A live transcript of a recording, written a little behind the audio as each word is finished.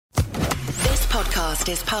podcast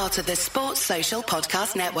is part of the Sports Social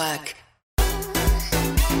Podcast Network.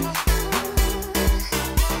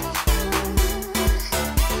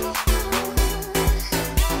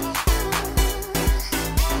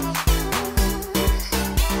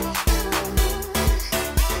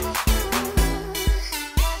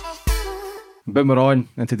 But we're on,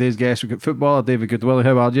 and today's guest, we've got footballer David Goodwillie.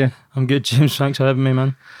 How are you? I'm good, James. Thanks for having me,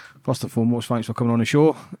 man. First and foremost, thanks for coming on the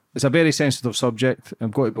show. It's a very sensitive subject.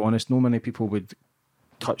 I've got to be honest, no many people would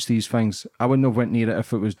touch these things. I wouldn't have went near it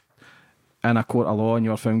if it was in a court of law and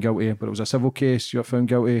you were found guilty, but it was a civil case, you were found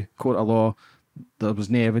guilty, court of law, there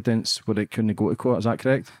was no evidence where it couldn't go to court. Is that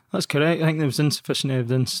correct? That's correct. I think there was insufficient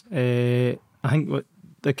evidence. I think what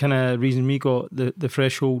the kind of reason we got, the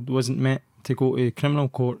threshold wasn't met to go to criminal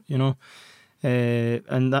court, you know.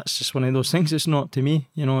 And that's just one of those things. It's not to me,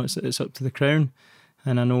 you know. It's up to the Crown,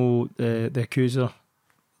 and I know the accuser,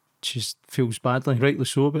 she feels badly, rightly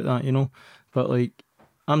so, about that, you know. But like,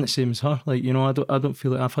 I'm the same as her. Like, you know, I don't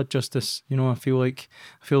feel like I've had justice. You know, I feel like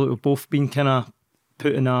we've both been kind of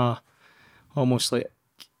put in a almost like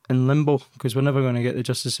in limbo because we're never going to get the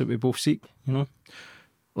justice that we both seek. You know.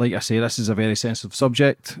 Like I say, this is a very sensitive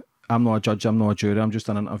subject. I'm not a judge, I'm not a jury, I'm just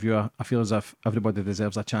an interviewer. I feel as if everybody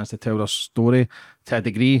deserves a chance to tell their story to a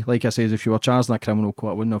degree. Like I say, if you were charged in a criminal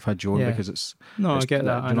court, I wouldn't have had you on because it's... No, I get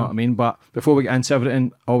that. Do you know what I mean? But before we get into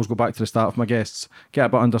everything, I always go back to the start of my guests. Get a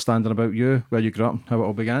bit of understanding about you, where you grew up, how it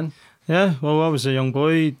all began. Yeah, well, I was a young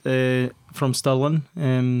boy from Stirling.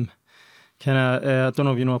 I don't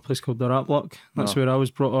know if you know a place called the Raplock. That's where I was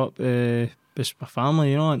brought up. Just my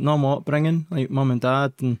family, you know, like normal upbringing, like mum and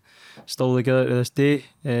dad, and still together to this day.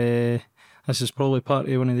 This is probably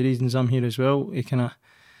partly one of the reasons I'm here as well. You kind of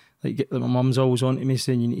like my mum's always on to me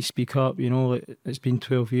saying you need to speak up. You know, like it's been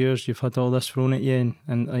 12 years, you've had all this thrown at you,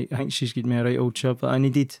 and like, I think she's given me a right old shove that I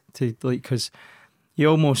needed to, like, because you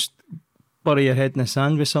almost bury your head in the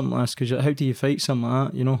sand with something like this, because how do you fight something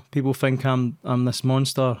like that? You know, people think I'm this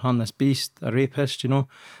monster, I'm this beast, a rapist. You know,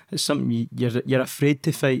 it's something you're afraid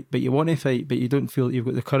to fight, but you want to fight, but you don't feel that you've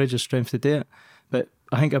got the courage or strength to do it. But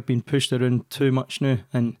I think I've been pushed around too much now,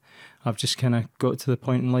 and I've just kind of got to the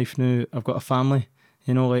point in life now. I've got a family.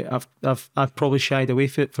 You know, like I've probably shied away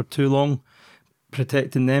from it for too long,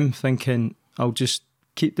 protecting them, thinking I'll just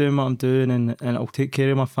keep doing what I'm doing and I'll take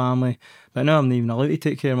care of my family. But now I'm not even allowed to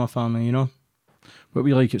take care of my family, you know. What were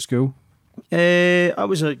you like at school? I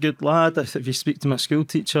was a good lad. If you speak to my school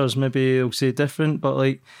teachers, maybe they'll say different, but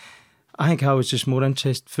like, I think I was just more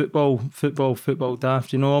interested football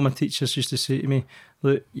daft. You know, all my teachers used to say to me,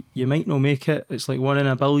 look, you might not make it. It's like 1 in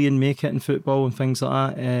a billion make it in football and things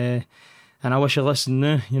like that. And I wish I listened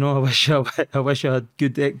now. You know, I wish I had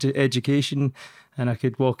good education and I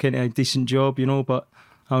could walk into a decent job, you know, but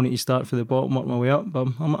I'll need to start from the bottom, work my way up. But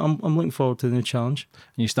I'm looking forward to the new challenge.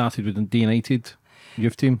 And you started with the D United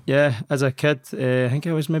youth team? Yeah, as a kid, I think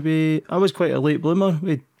I was quite a late bloomer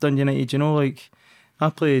with Dundee United, you know, like I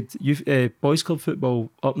played youth, boys club football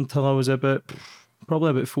up until I was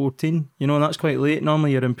probably about 14, you know, and that's quite late.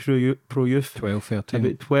 Normally you're in pro youth. 12, 13.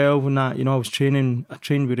 About 12 and that, you know, I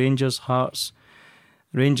trained with Rangers, Hearts.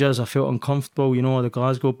 Rangers, I felt uncomfortable, you know, the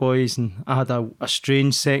Glasgow boys, and I had a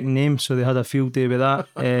strange second name, so they had a field day with that.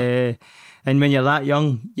 And when you're that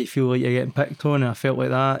young, you feel like you're getting picked on, and I felt like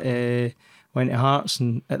that. Went to Hearts,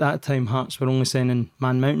 and at that time Hearts were only sending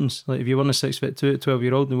Man Mountains. Like if you weren't a 6'2" at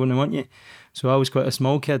 12-year-old, they wouldn't want you. So I was quite a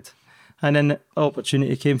small kid. And then the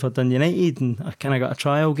opportunity came for Dundee United, and I kind of got a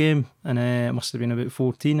trial game, and it must have been about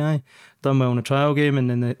 14. Done well in a trial game, and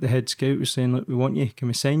then the head scout was saying, look, we want you, can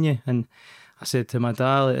we sign you? And I said to my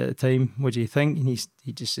dad at the time, what do you think? And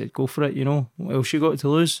he just said, go for it, you know. What else you got to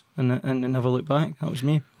lose? And never looked back. That was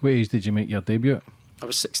me. What age did you make your debut? I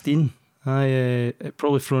was 16. I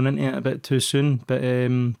probably thrown into it a bit too soon, but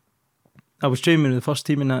I was training with the first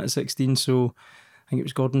team in that at 16, so I think it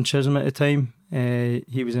was Gordon Chisholm at the time.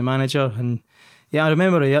 He was the manager, and yeah, I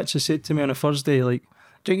remember he actually said to me on a Thursday, like,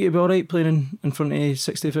 do you think you'd be alright playing in front of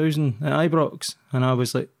 60,000 at Ibrox? And I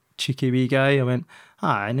was like, cheeky wee guy, I went,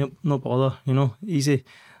 no bother, you know, easy.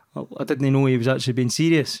 I didn't know he was actually being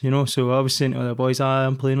serious, you know, so I was saying to the boys,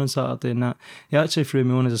 I'm playing on Saturday and that. He actually threw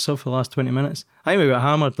me on as a sub for the last 20 minutes. I think we got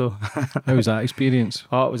hammered though. How was that experience?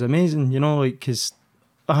 Oh, it was amazing, you know, like, because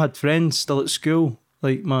I had friends still at school,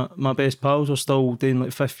 like my best pals were still doing like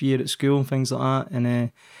 5th year at school and things like that,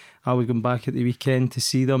 and I was going back at the weekend to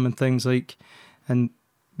see them and things like, and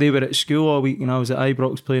they were at school all week and I was at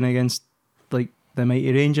Ibrox playing against like the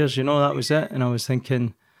mighty Rangers, you know, that was it. And I was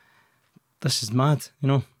thinking, this is mad, you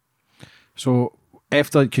know. So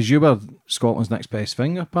after, because you were Scotland's next best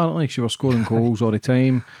thing apparently, because you were scoring goals all the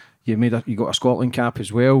time. You got a Scotland cap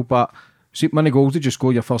as well, but see, how many goals did you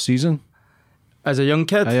score your first season? As a young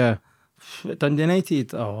kid, Yeah. at Dundee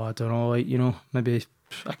United, I don't know, like, you know, maybe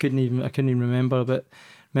I couldn't even remember, but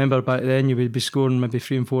remember back then you would be scoring maybe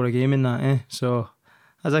 3 and 4 a game in that, eh? So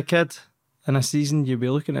as a kid in a season you'd be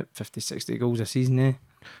looking at 50, 60 goals a season, eh?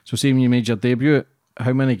 So see, when you made your debut,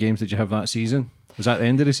 how many games did you have that season? Was that the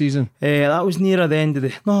end of the season? That was near the end of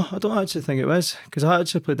the... No, I don't actually think it was, because I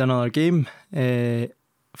actually played another game. I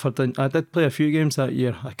did play a few games that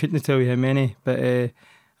year. I couldn't tell you how many, but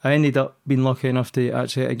I ended up being lucky enough to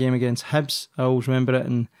actually hit a game against Hibs. I always remember it,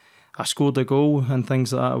 and I scored a goal and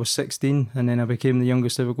things like that. I was 16, and then I became the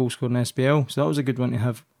youngest ever goal scorer in SPL, so that was a good one to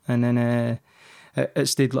have. And then it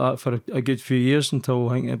stayed like that for a good few years until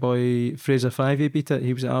I think the boy Fraser Fivey beat it.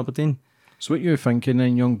 He was at Aberdeen. So what you were thinking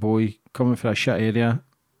then, young boy, coming from a shit area,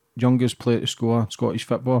 youngest player to score Scottish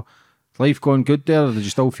football, life going good there, or did you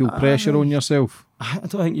still feel pressure on yourself? I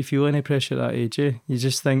don't think you feel any pressure at that age, eh? You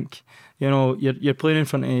just think, you know, you're playing in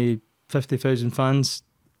front of 50,000 fans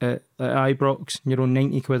at Ibrox, and you're on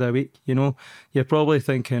 90 quid a week, you know. You're probably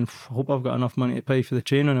thinking, I hope I've got enough money to pay for the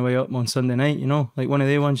train on the way up on Sunday night, you know. Like one of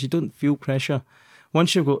the ones, you don't feel pressure.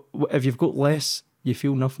 If you've got less, you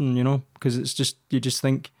feel nothing, you know, because it's just, you just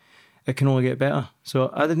think it can only get better. So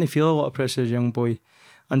I didn't feel a lot of pressure as a young boy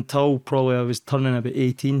until probably I was turning about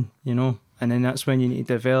 18, you know, and then that's when you need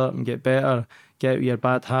to develop and get better, get out of your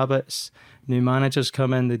bad habits. New managers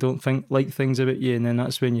come in, they don't like things about you, and then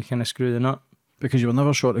that's when you kind of screw the nut. Because you were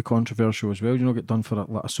never short of controversial as well. You know, get done for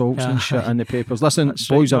like assaults and shit in the papers. Listen, That's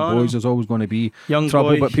boys right. are boys. There's always going to be Young trouble,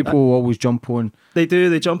 boy, but people will always jump on. They do.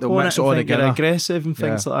 They jump They'll on mix it it all and think you're together. aggressive and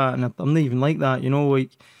things like that. And I'm not even like that. You know, like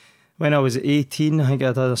when I was 18, I think I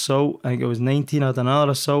had an assault. I think I was 19, I had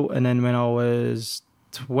another assault. And then when I was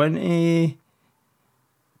 20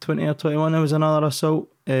 or 21, there was another assault.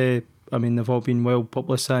 I mean, they've all been well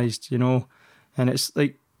publicised, you know. And it's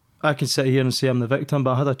like, I can sit here and say I'm the victim,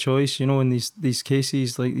 but I had a choice, you know, in these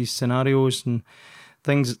cases, like these scenarios and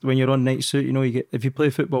things. When you're on night suit, you know, if you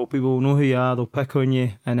play football, people will know who you are, they'll pick on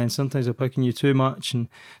you, and then sometimes they're picking you too much, and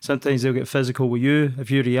sometimes they'll get physical with you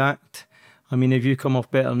if you react. I mean, if you come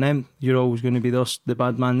off better than them, you're always going to be the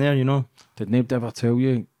bad man there, you know. Did Nate ever tell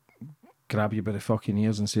you, grab you by the fucking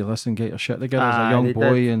ears and say, listen, get your shit together as a young they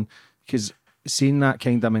boy? did. And because seeing that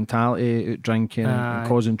kind of mentality, out drinking and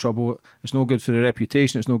causing trouble, it's no good for the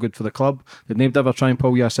reputation, it's no good for the club. Did Nate ever try and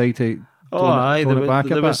pull you aside to tone it back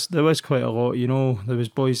a bit? There was quite a lot, you know. There was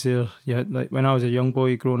boys there. You had, like, when I was a young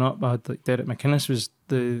boy growing up, I had like Derek McInnes was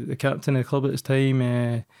the captain of the club at this time.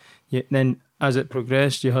 Then as it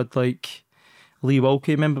progressed, you had like Lee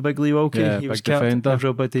Wilkie. Remember Big Lee Wilkie? Yeah, he was big captain. defender.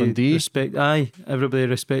 Everybody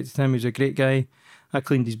respected him. He was a great guy. I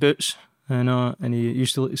cleaned his boots. And he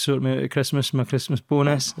used to sort me out at Christmas, my Christmas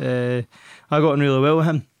bonus. I got on really well with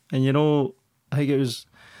him. And you know, I think it was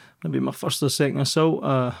maybe my first or second assault.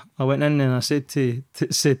 I went in and I said to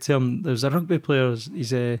him, there's a rugby player,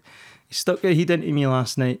 he stuck a head into me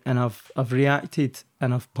last night, and I've reacted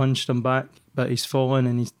and I've punched him back, but he's fallen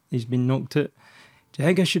and he's been knocked out. Do you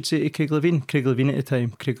think I should say to Craig Levine? Craig Levine at the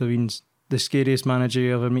time. Craig Levine's the scariest manager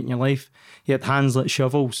you ever meet in your life. He had hands like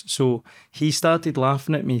shovels. So he started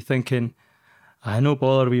laughing at me, thinking, no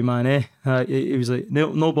bother, wee man, eh? He was like,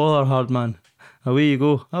 no bother, hard man. Away you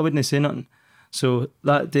go. I wouldn't say nothing. So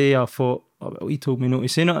that day I thought, well, he told me not to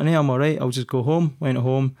say nothing, I'm alright, I'll just go home. Went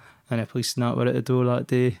home, and the police and that were at the door that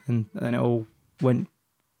day, and it all went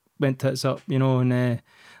tits up, you know, and it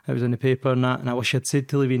was in the paper and that, and I wish I'd said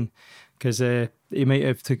to Levine, because he might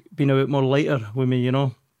have been a bit more lighter with me, you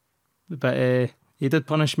know. But he did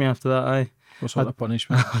punish me after that, aye. What sort of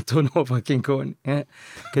punishment? I don't know if I can go on it,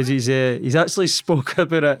 because he's actually spoke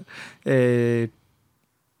about it.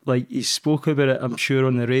 He spoke about it, I'm sure,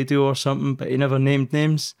 on the radio or something, but he never named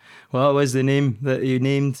names. Well, that was the name that he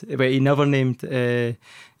named, but he never named.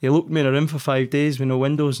 He locked me in a room for 5 days with no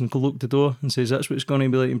windows and locked the door and says, that's what it's going to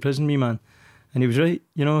be like in prison, me man. And he was right,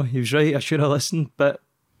 you know, he was right. I should have listened, but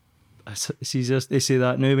it's easier they say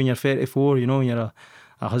that now when you're 34, you know, and you're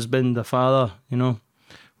a husband, a father, you know.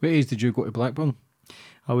 What age did you go to Blackburn?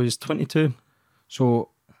 I was 22. So,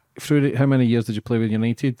 how many years did you play with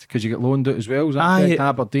United? Because you got loaned out as well, was that correct?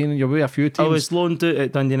 Aberdeen, and you were with a few teams. I was loaned out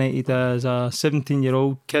at Dundee United as a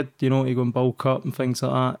 17-year-old kid, you know, to go and bulk up and things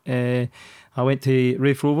like that. I went to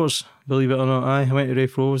Raith Rovers, believe it or not. I went to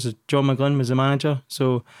Raith Rovers. John McGlynn was the manager.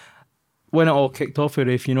 So when it all kicked off at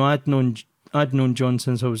Raith, you know, I'd known John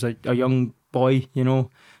since I was a young boy, you know.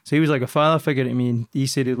 So he was like a father figure to me, and he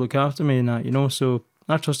said he'd look after me and that, you know. So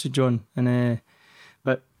I trusted John, and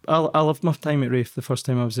but I loved my time at Raith the first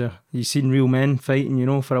time I was there. You seen real men fighting, you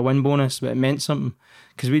know, for a win bonus, but it meant something,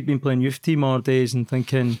 because we'd been playing youth team all days and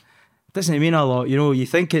thinking, doesn't mean a lot, you know. You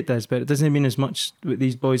think it does, but it doesn't mean as much.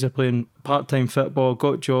 These boys are playing part-time football,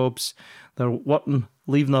 got jobs, they're working,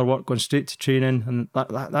 leaving their work, going straight to training, and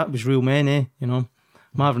that was real men, you know.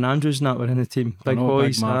 Marvin Andrews and that were in the team, big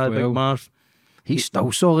boys, Big Marv. He's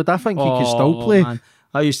still solid. I think he can still play. Man.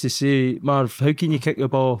 I used to say, Marv, how can you kick the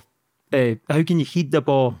ball? How can you head the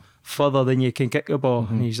ball further than you can kick the ball?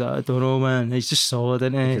 And he's like, I don't know, man. He's just solid,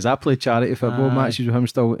 isn't he? Because I play charity football matches with him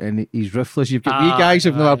still, and he's ruthless. You've got me guys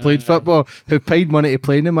who've never played football who paid money to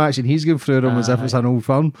play in the match, and he's going through them as if it's an old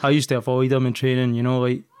firm. I used to avoid him in training, you know,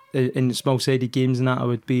 like in small-sided games and that. I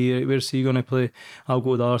would be, right, where's he going to play? I'll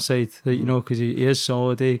go the other side, you know, because he is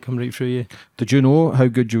solid, come right through you. Did you know how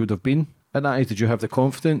good you would have been at that age? Did you have the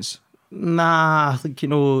confidence? Nah, like, you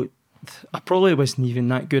know, I probably wasn't even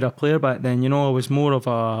that good a player back then. You know, I was more of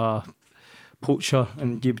a poacher,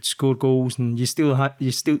 and you would score goals, and you still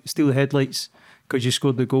steal the headlights because you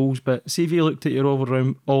scored the goals. But see, if you looked at your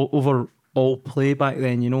overall play back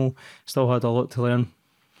then, you know, still had a lot to learn.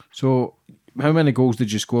 So, how many goals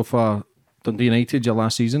did you score for Dundee United your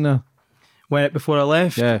last season there? Before I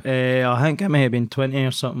left, yeah. I think it may have been 20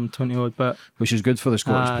 or something, 20 odd. But which is good for the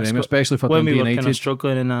Scottish Premier, especially for Dundee United. When we were kind of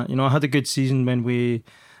struggling in that, you know, I had a good season when we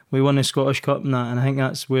won the Scottish Cup and that, and I think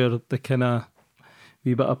that's where the kind of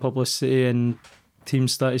wee bit of publicity and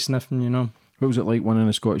teams started sniffing, you know. What was it like winning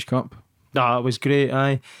the Scottish Cup? It was great,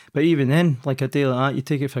 aye. But even then, like a day like that, you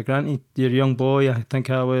take it for granted. You're a young boy. I think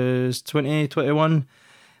I was 20, 21.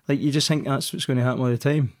 Like, you just think that's what's going to happen all the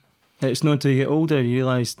time. It's not until you get older you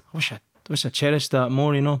realise, I wish I cherished that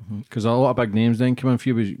more, you know. Because a lot of big names then came in for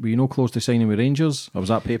you. Were you no close to signing with Rangers? Or was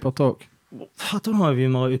that paper talk? I don't know if you're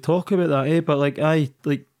allowed to talk about that, but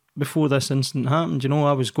like before this incident happened, you know,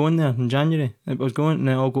 I was going there in January. It was going, and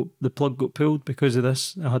then the plug got pulled because of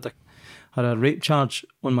this. I had a rape charge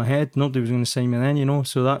on my head. Nobody was going to sign me then, you know.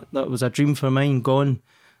 So that was a dream for mine gone,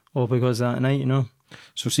 all because of that night, you know.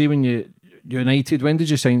 So see, when you United, when did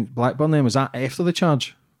you sign Blackburn then? Was that after the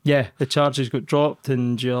charge? Yeah, the charges got dropped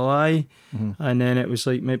in July, and then it was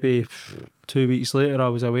like maybe 2 weeks later I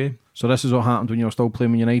was away. So this is what happened when you were still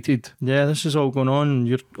playing with United? Yeah, this is all going on.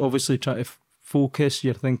 You're obviously trying to focus.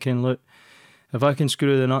 You're thinking, look, if I can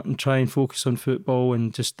screw the nut and try and focus on football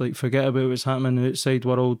and just like forget about what's happening in the outside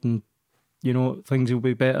world, and you know, things will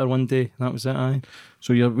be better one day. That was it, aye.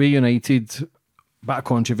 So you're with United, bit of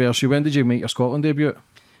controversy. When did you make your Scotland debut?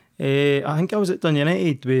 I think I was at Dun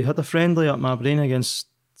United. We had a friendly up Aberdeen against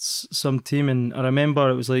some team, and I remember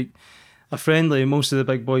it was like a friendly. Most of the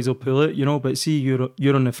big boys will pull out, you know. But see,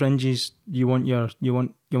 you're on the fringes. You want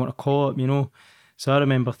a call up, you know. So I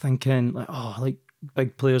remember thinking like, oh, like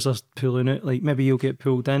big players are pulling out. Like maybe you'll get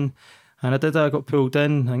pulled in, and I did. I got pulled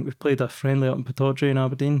in. I think we played a friendly up in Pittodrie in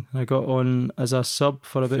Aberdeen. I got on as a sub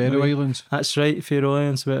for about Faroe Islands. That's right, Faroe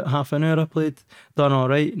Islands. About half an hour I played, done all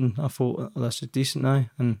right, and I thought, oh, this is decent now,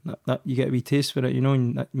 and that you get a wee taste for it, you know,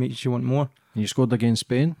 and that makes you want more. And you scored against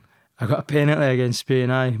Spain? I got a penalty against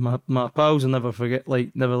Spain, aye. My pals will never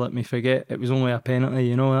let me forget. It was only a penalty,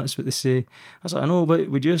 you know, that's what they say. I was like, I know, but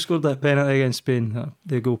would you have scored that penalty against Spain?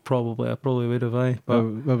 They go, probably. I probably would have, aye. But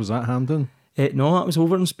where was that, Hampden? No, that was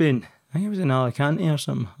over in Spain. I think it was in Alicante or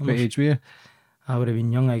something. What age were you? I would have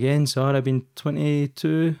been young again, so I'd have been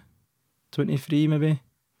 22, 23 maybe.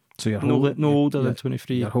 So you're no older than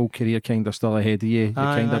 23. Your whole career kind of still ahead of you. You're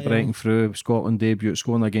kind of breaking through, Scotland debut,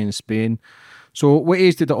 scoring against Spain. So what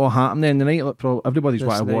age did it all happen then? The night, everybody's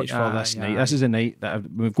what I watch for this night. This is a night that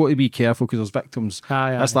we've got to be careful because there's victims.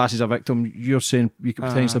 This lass is a victim. You're saying you could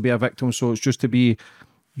potentially be a victim, so it's just to be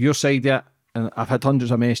your side of it. And I've had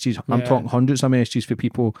hundreds of messages. I'm talking hundreds of messages for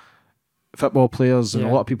people, football players, and a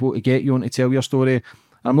lot of people to get you on to tell your story.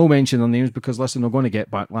 I'm not mentioning their names because, listen, they're going to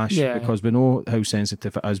get backlash because we know how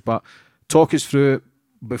sensitive it is. But talk us through,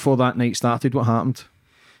 before that night started, what happened?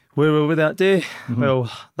 Where were we that day?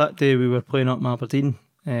 Well, that day we were playing up in Aberdeen,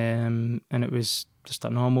 and it was just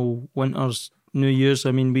a normal winter's New Year's.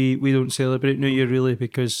 I mean, we don't celebrate New Year really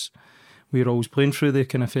because we were always playing through the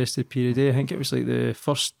kind of festive period. I think it was like the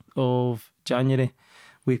 1st of January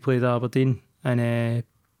we played Aberdeen, and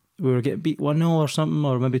we were getting beat 1-0 or something,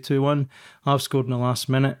 or maybe 2-1. I've scored in the last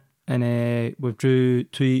minute, and we drew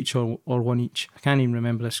 2 each or 1 each. I can't even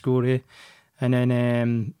remember the score, And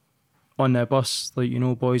then on the bus, like, you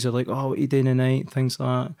know, boys are like, oh, what are you doing tonight? Things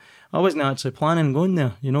like that. I wasn't actually planning going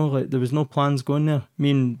there, you know, like there was no plans going there.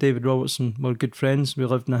 Me and David Robertson were good friends. We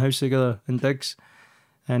lived in a house together in Diggs.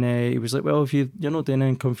 And he was like, well, if you're not doing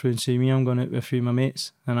anything, come through and see me. I'm going out with a few of my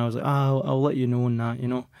mates. And I was like, I'll let you know on that, you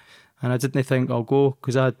know. And I didn't think I'll go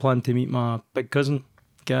because I had planned to meet my big cousin,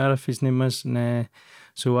 Gareth, his name was. And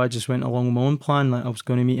so I just went along with my own plan, like I was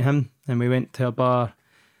going to meet him. And we went to a bar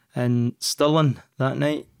in Stirling that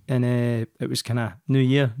night. and it was kind of New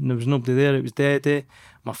Year, and there was nobody there. It was dead.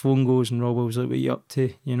 My phone goes, and Rob was like, "What are you up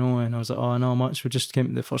to?" You know, and I was like, "Oh, not much. We just came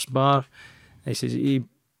to the first bar." He says, "You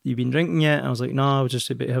been drinking yet?" I was like, "No, I was just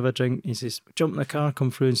about to have a drink." He says, "Jump in the car,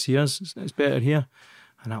 come through and see us. It's better here."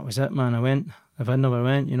 And that was it, man. I went. If I never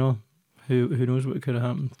went, you know, who knows what could have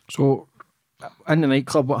happened. So, in the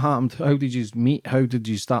nightclub, what happened? How did you meet? How did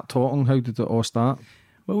you start talking? How did it all start?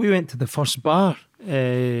 Well, we went to the first bar,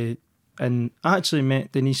 and I actually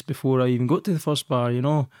met Denise before I even got to the first bar, you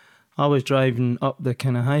know. I was driving up the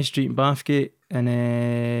kind of high street in Bathgate,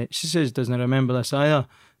 and she says doesn't remember this either,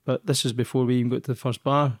 but this is before we even got to the first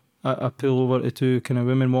bar. I pull over to two kind of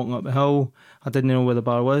women walking up the hill. I didn't know where the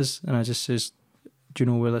bar was, and I just says, "Do you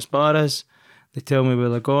know where this bar is?" They tell me where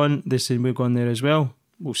they're gone. They said, "We're going there as well.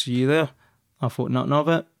 We'll see you there." I thought nothing of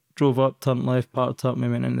it. Drove up, turned left, parked up, and we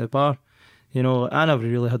went into the bar. You know, I never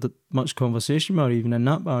really had much conversation with her, even in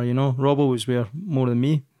that bar, you know. Robbo was there more than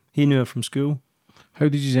me. He knew her from school. How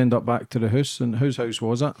did you end up back to the house, and whose house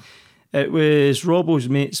was it? It was Robbo's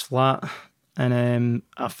mate's flat, and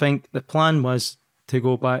I think the plan was to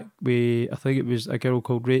go back with, I think it was a girl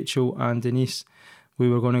called Rachel and Denise. We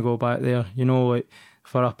were going to go back there, you know, like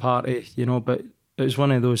for a party, you know, but it was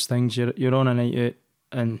one of those things, you're on a night out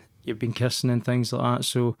and you've been kissing and things like that,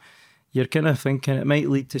 so you're kind of thinking it might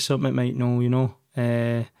lead to something, it might no, you know,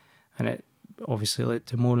 and it obviously led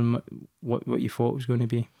to more than what you thought it was going to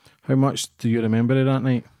be. How much do you remember of that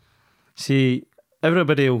night? See,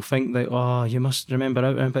 everybody will think that, oh, you must remember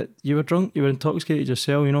everything, but you were drunk, you were intoxicated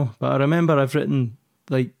yourself, you know. But I remember I've written,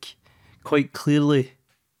 like, quite clearly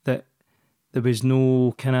that there was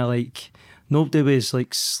no kind of like, nobody was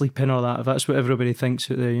like sleeping or that, if that's what everybody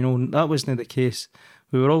thinks out there, you know. That wasn't the case.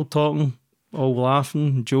 We were all talking, all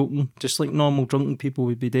laughing, joking, just like normal drunken people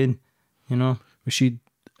would be doing, you know. Was she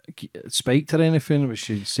spiked or anything? Was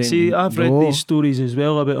she saying? See, I've read no? these stories as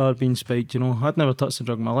well about her being spiked, you know. I'd never touched a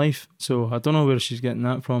drug in my life, so I don't know where she's getting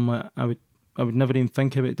that from. Like, I would never even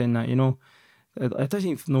think about doing that, you know. I don't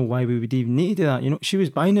even know why we would even need to do that, you know. She was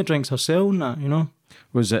buying the drinks herself and that, you know.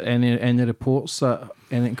 Was it any reports that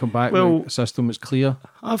anything come back? Well, the system was clear.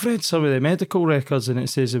 I've read some of the medical records and it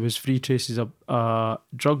says there was 3 traces of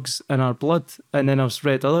drugs in our blood, and then I've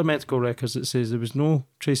read other medical records that says there was no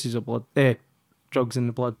traces of drugs in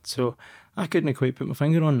the blood. So I couldn't quite put my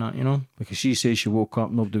finger on that, you know. Because she says she woke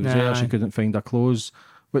up, nobody was there, she couldn't find her clothes.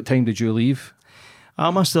 What time did you leave?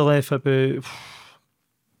 I must have left about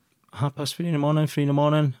 3:30 in the morning, 3 in the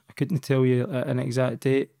morning. I couldn't tell you an exact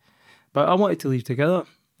date. But I wanted to leave together.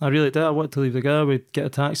 I really did. I wanted to leave together. We'd get a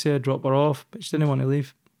taxi, I'd drop her off, but she didn't want to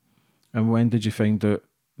leave. And when did you find out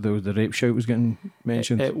the rape shout was getting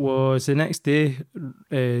mentioned? It was the next day.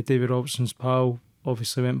 David Robertson's pal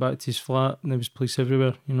obviously went back to his flat and there was police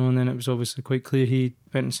everywhere, you know, and then it was obviously quite clear. He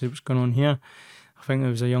went and said what's going on here. I think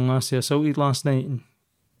there was a young lassie assaulted last night, and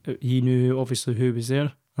he knew obviously who was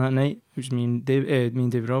there that night. It was me and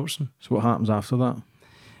David Robertson. So what happens after that?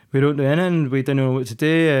 We don't do anything. We didn't know what to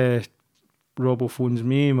do. Robbo phones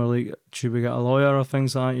me and we're like, should we get a lawyer or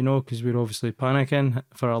things like that, you know, because we're obviously panicking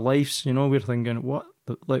for our lives, you know. We're thinking, what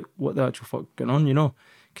the actual fuck going on, you know,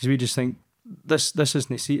 because we just think this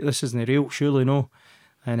isn't real, surely, no.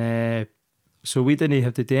 And so we didn't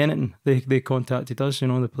have to do anything. They contacted us, you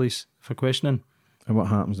know, the police, for questioning. And what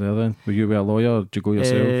happens there then? Were you with a lawyer or did you go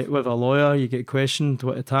yourself? With a lawyer, you get questioned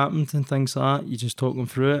what had happened and things like that. You just talk them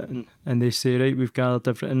through it, and they say, right, we've gathered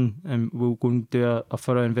everything and we'll go and do a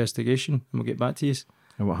thorough investigation and we'll get back to you.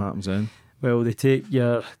 And what happens then? Well, they take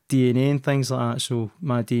your DNA and things like that. So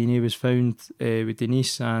my DNA was found with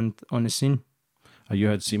Denise and on the scene. You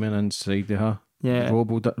had semen inside of her? Yeah.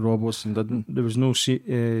 Robertson didn't? There was no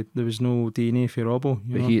DNA for Robbo.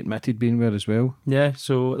 But he admitted being there as well? Yeah,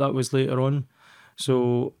 so that was later on.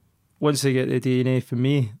 So once they get the DNA from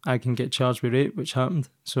me, I can get charged with rape, which happened.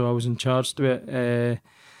 So I was in charge with it.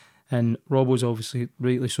 And Rob was obviously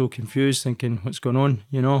rightly so confused, thinking, what's going on,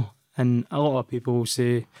 you know? And a lot of people will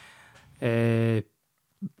say,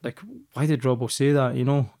 like, why did Robbo say that, you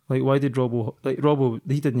know? Like, why did Robbo... Like, Robbo,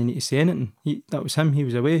 he didn't need to say anything. That was him, he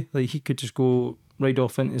was away. Like, he could just go right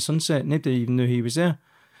off into the sunset. Nobody even knew he was there,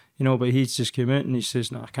 you know, but he just came out and he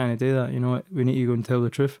says, no, I can't do that, you know, we need to go and tell the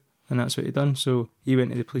truth. And that's what he done. So he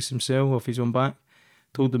went to the police himself off his own back,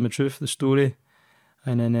 told them the truth, the story,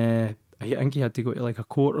 and then I think he had to go to like a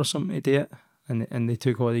court or something to do it. And they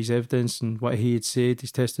took all these evidence and what he had said,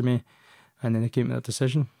 his testimony, and then they came to that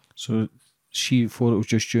decision. So she thought it was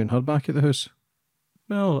just you and her back at the house?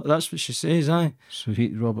 Well, that's what she says, aye. So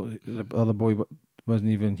Robert, the other boy,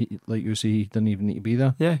 wasn't even, like you say, he didn't even need to be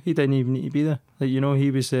there? Yeah, he didn't even need to be there. Like, you know,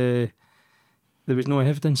 he was, there was no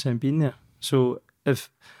evidence of him being there. So if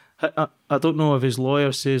I don't know if his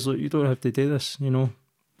lawyer says, look, you don't have to do this, you know,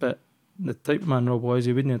 but the type of man Rob was,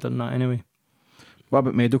 he wouldn't have done that anyway. What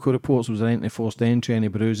about medical reports? Was there any forced entry, any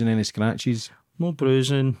bruising, any scratches? No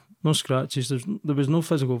bruising, no scratches. There was no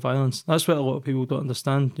physical violence. That's what a lot of people don't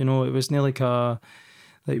understand. You know, it was nearly like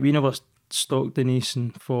we never stalked Denise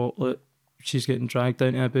and thought, look, she's getting dragged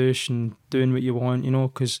down to a bush and doing what you want, you know,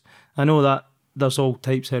 because I know that there's all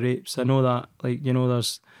types of rapes. I know that, like, you know,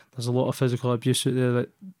 there's a lot of physical abuse out there that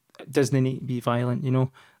doesn't need to be violent, you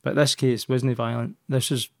know. But this case wasn't violent.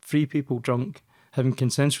 This was 3 people drunk having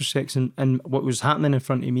consensual sex, and what was happening in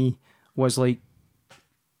front of me was like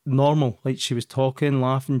normal. Like, she was talking,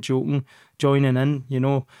 laughing, joking, joining in, you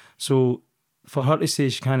know. So for her to say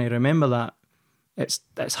she can't remember that,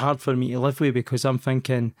 it's hard for me to live with, because I'm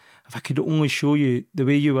thinking, if I could only show you the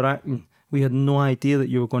way you were acting, we had no idea that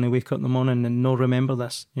you were going to wake up in the morning and not remember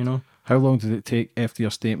this, you know. How long did it take after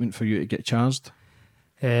your statement for you to get charged?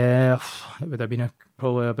 It would have been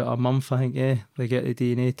probably about a month, I think, yeah. They get the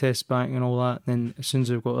DNA test back and all that, and as soon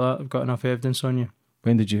as we've got that, we've got enough evidence on you.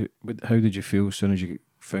 How did you feel as soon as you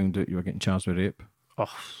found out you were getting charged with rape?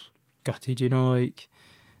 Oh, gutted, you know, like,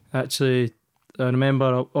 actually, I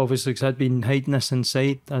remember, obviously, because I'd been hiding this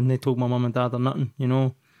inside, and they told my mum and dad or nothing, you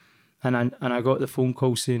know, and I got the phone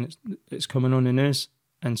call saying it's coming on the news,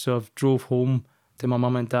 and so I've drove home to my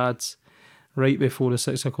mum and dad's right before the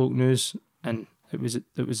 6 o'clock news, and it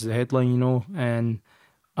was the headline, you know, and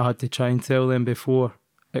I had to try and tell them before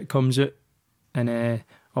it comes out, and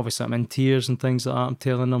obviously I'm in tears and things like that. I'm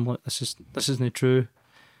telling them, like, this isn't true,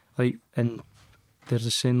 like, and they're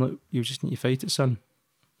just saying, look, you just need to fight it, son.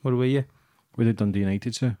 Where were you? What did Dundee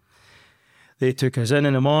United say? They took us in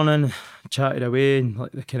the morning, chatted away, and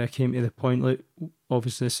like they kind of came to the point, like,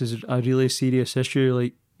 obviously this is a really serious issue,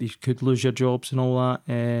 like you could lose your jobs and all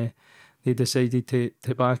that. They decided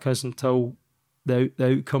to back us until the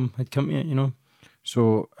outcome had come to it, you know.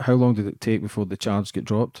 So how long did it take before the charge get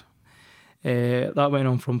dropped? That went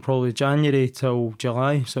on from probably January till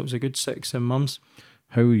July, so it was a good 6-7 months.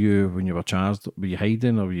 How were you when you were charged? Were you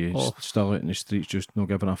hiding, or were you still out in the streets just not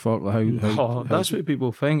giving a fuck? Like That's what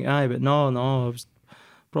people think, aye, but no, I was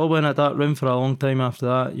probably in a dark room for a long time after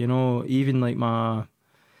that, you know. Even like my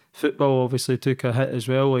football obviously took a hit as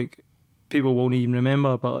well, like people won't even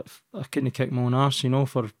remember, but I couldn't kick my own arse, you know,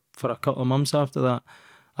 for a couple of months after that.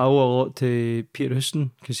 I owe a lot to Peter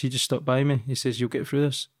Houston, because he just stuck by me. He says, you'll get through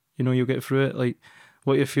this, you know, you'll get through it, like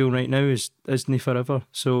what you're feeling right now isn't forever.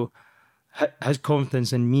 So his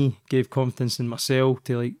confidence in me gave confidence in myself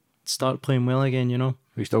to like start playing well again, you know.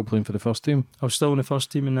 Were you still playing for the first team? I was still in the first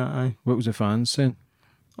team in that, aye. What was the fans saying?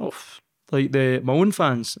 Oh, like my own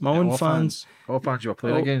fans. All fans you were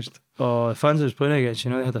playing against? Oh, the fans I was playing against,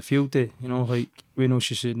 you know, they had a field day, you know, like, we know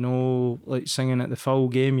she said no, like singing at the foul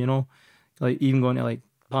game, you know, like even going to like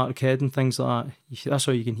Parkhead and things like that, that's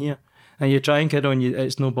all you can hear. And you try and kid on you,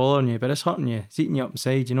 it's no bothering you, but it's hurting you, it's eating you up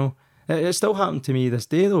inside, you know. It still happened to me this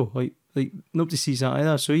day though, like nobody sees that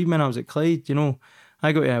either. So even when I was at Clyde, you know,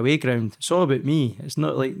 I go to an away ground, it's all about me. It's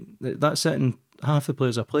not like that's sitting half the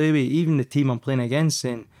players I play with, even the team I'm playing against,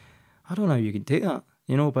 saying, I don't know how you can take that,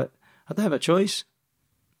 you know, but I don't have a choice.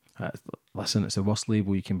 Listen, it's the worst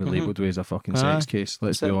label you can be labelled with as a fucking sex case,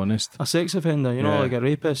 let's be honest. A sex offender, you know, like a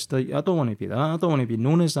rapist. Like, I don't want to be that. I don't want to be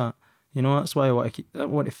known as that. You know, that's why I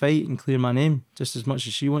want to fight and clear my name just as much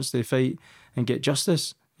as she wants to fight and get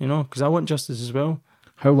justice, you know, because I want justice as well.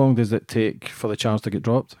 How long does it take for the charge to get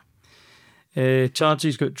dropped?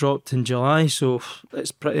 Charges got dropped in July, so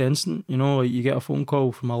it's pretty instant, you know. Like, you get a phone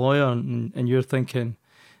call from a lawyer and you're thinking,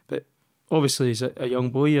 but obviously as a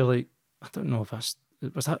young boy, you're like, I don't know if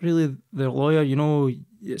was that really the lawyer, you know.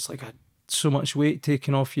 It's like so much weight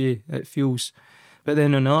taken off you, it feels. But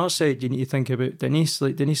then on the other side, you need to think about Denise.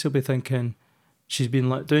 Like, Denise will be thinking she's been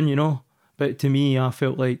let down, you know. But to me, I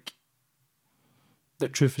felt like the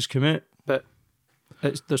truth has come out. But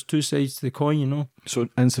there's two sides to the coin, you know. So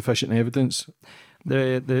insufficient evidence.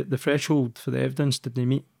 The threshold for the evidence, did they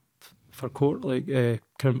meet for court, like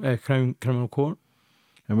Crown Criminal Court?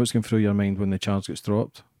 And what's going through your mind when the charge gets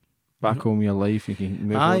dropped? Back home with your life, you can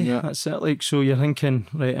move on. Aye, that's it. Like, so you're thinking,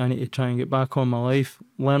 right, I need to try and get back on my life,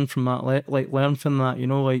 learn from that, learn from that, you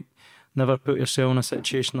know, like never put yourself in a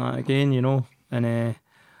situation like that again, you know. And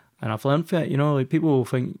I've learned from it, you know. Like, people will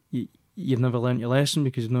think you've never learnt your lesson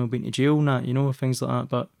because you've never been to jail and that, you know, things like that.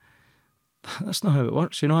 But that's not how it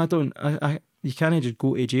works, you know. You can't just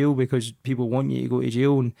go to jail because people want you to go to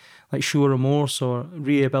jail and like show remorse or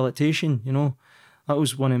rehabilitation, you know. That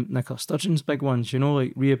was one of Nicola Sturgeon's big ones, you know,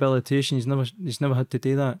 like rehabilitation. He's never had to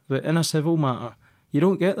do that. But in a civil matter, you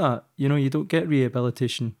don't get that. You know, you don't get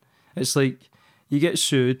rehabilitation. It's like you get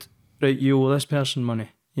sued, right? You owe this person money.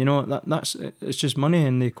 You know, that's it's just money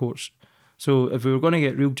in the courts. So if we were going to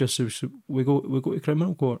get real justice, we go to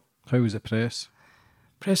criminal court. How was the press?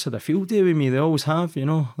 Press had a field day with me. They always have, you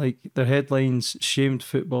know, like their headlines: shamed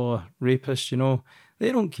footballer, rapist. You know,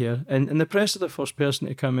 they don't care. And the press are the first person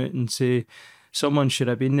to come out and say someone should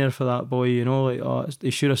have been there for that boy. You know, like, oh,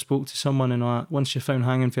 they should have spoke to someone and all that. Once you're found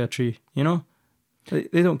hanging for a tree, you know,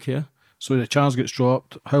 they don't care. So the charge gets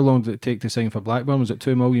dropped. How long did it take to sign for Blackburn? Was it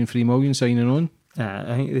 2 million, 3 million signing on?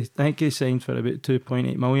 I think they signed for about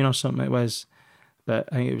 2.8 million or something it was. But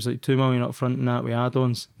I think it was like 2 million up front and that with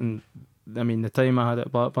add-ons. And I mean, the time I had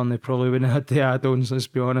at Blackburn, they probably wouldn't have had the add-ons, let's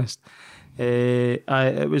be honest.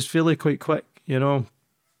 It was fairly quite quick, you know.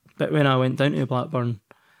 But when I went down to Blackburn,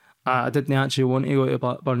 I didn't actually want to go to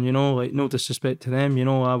Blackburn, you know, like no disrespect to them, you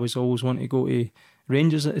know, I was always wanting to go to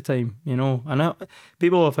Rangers at the time, you know. And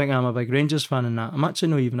people will think I'm a big Rangers fan and that. I'm actually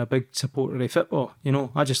not even a big supporter of football, you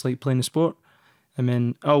know. I just like playing the sport. I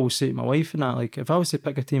mean, I always say to my wife and that, like, if I was to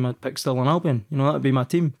pick a team, I'd pick Stirling Albion. You know, that would be my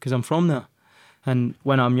team because I'm from there. And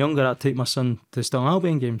when I'm younger, I'd take my son to Stirling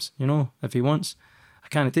Albion games, you know, if he wants. I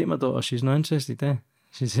can't take my daughter. She's not interested, eh?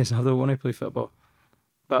 She says, I don't want to play football.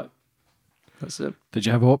 But that's it. Did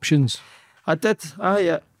you have options? I did.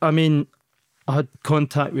 I mean, I had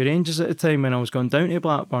contact with Rangers at the time when I was going down to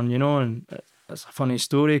Blackburn, you know, and it's a funny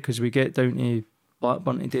story because we get down to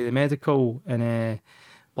Blackburn to do the medical and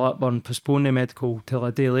Blackburn postponed the medical till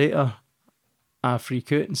a day later. I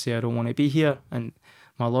freak out and say I don't want to be here, and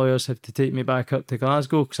my lawyers have to take me back up to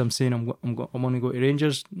Glasgow because I'm saying I want to go to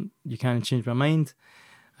Rangers. You can't change my mind.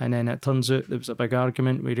 And then it turns out there was a big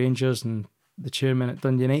argument with Rangers, and the chairman at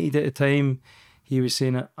Dundee United at the time, he was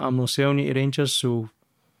saying that I'm not selling you to Rangers, so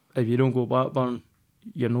if you don't go Blackburn,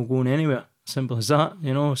 you're not going anywhere. Simple as that,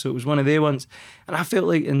 you know. So it was one of their ones. And I felt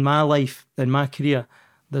like in my life, in my career,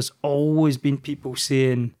 there's always been people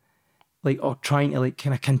saying, like, or trying to, like,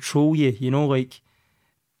 kind of control you, you know, like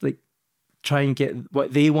try and get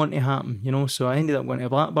what they want to happen, you know. So I ended up going to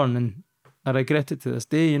Blackburn and I regret it to this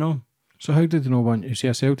day, you know. So how did they not want you? Is he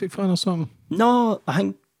a Celtic fan or something? No, I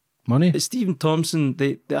think money. Stephen Thompson,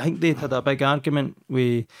 I think they'd had a big argument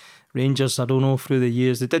with Rangers, I don't know, through the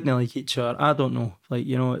years. They didn't like each other. I don't know. Like,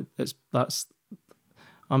 you know,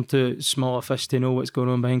 I'm too small a fish to know what's going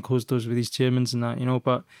on behind closed doors with these chairmen and that, you know,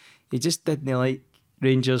 but he just didn't like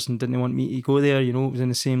Rangers and didn't want me to go there, you know. It was in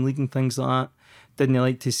the same league and things like that. Didn't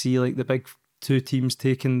like to see like the big two teams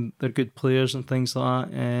taking their good players and things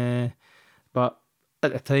like that. But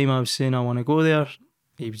at the time I was saying I want to go there,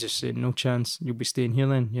 he was just saying no chance, you'll be staying here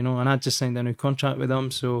then, you know. And I just signed a new contract with them,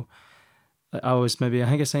 so I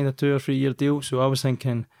think I signed a 2 or 3 year deal, so I was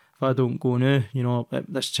thinking if I don't go now, you know,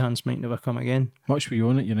 this chance might never come again. How much were you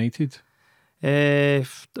on at United? I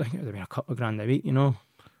think it would have been a couple of grand a week, you know.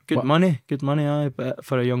 Good money, aye, but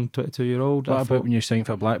for a young 22-year-old. What about when you sign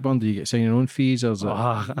for Blackburn? Do you get signing on fees or is it?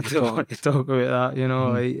 I don't want to talk about that, you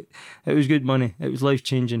know. It was good money. It was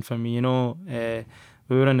life-changing for me, you know.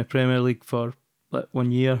 We were in the Premier League for like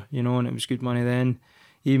 1 year, you know, and it was good money then.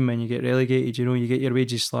 Even when you get relegated, you know, you get your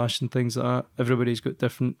wages slashed and things like that. Everybody's got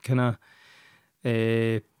different kind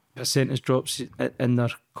of percentage drops in their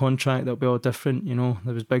contract that'll be all different, you know.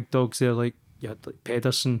 There was big dogs there, like you had like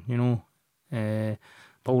Pedersen, you know,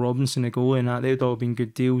 Paul Robinson, the goalie, and that. They'd all been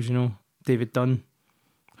good deals, you know. David Dunn.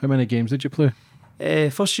 How many games did you play?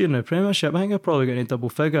 First year in the Premiership, I think I probably got into double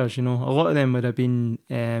figures, you know. A lot of them would have been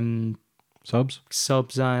subs,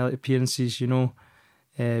 like appearances, you know.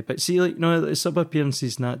 But see, like, you know, the sub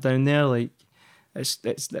appearances and that down there, like,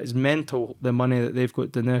 it's mental the money that they've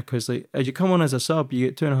got down there, because like as you come on as a sub, you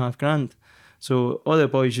get $2.5 grand. So all the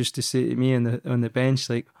boys used to say to me on the bench,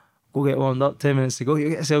 like, go get warmed up 10 minutes to go, you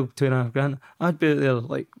get yourself $2.5 grand. I'd be out there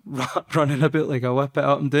like running about like a whip it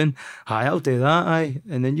up and down. Aye, I'll do that, aye.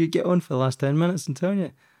 And then you'd get on for the last 10 minutes and telling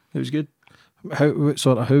you. It was good. Who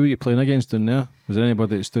were you playing against down there? Was there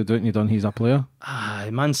anybody that stood out and you done he's a player?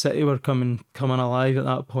 Man City were coming alive at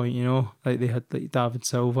that point, you know. Like they had like David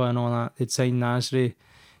Silva and all that. They'd signed Nasri, you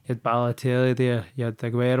had Balotelli there, you had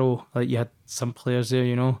Aguero, like you had some players there,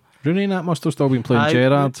 you know. Rooney and that must have still been playing.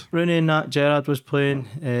 Gerrard. Rooney and that, Gerrard was playing.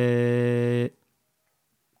 Who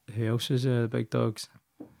else was there? The big dogs.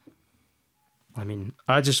 I mean,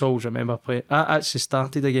 I just always remember playing. I actually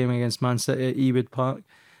started a game against Man City at Ewood Park,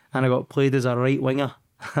 and I got played as a right winger.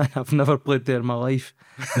 I've never played there in my life.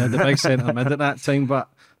 Yeah, the big centre mid at that time, but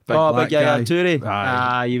big guy.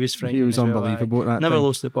 Toure. He was frightening. He was unbelievable at that Never time.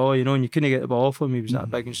 lost the ball, you know, and you couldn't get the ball off him. He was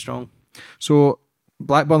that big and strong. So,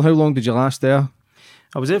 Blackburn, how long did you last there?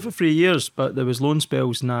 I was there for 3 years, but there was loan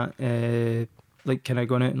spells and that, like kind of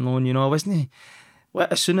going out and loan, you know. I wasn't. Well,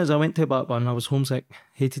 as soon as I went to Blackburn, I was homesick.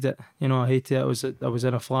 Hated it, you know. I hated it. I was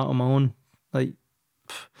in a flat on my own, like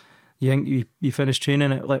you think you finish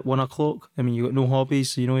training at like 1 o'clock. I mean, you got no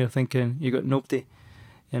hobbies, so, you're thinking you got nobody.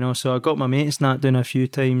 So I got my mates and that doing a few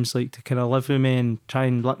times, like, to kind of live with me and try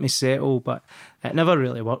and let me settle, but it never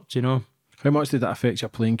really worked. How much did that affect your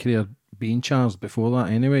playing career being charged before that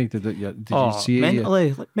anyway? Did you see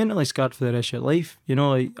mentally, mentally scarred for the rest of your life.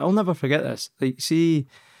 Like, I'll never forget this. Like, see,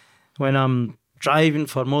 when I'm driving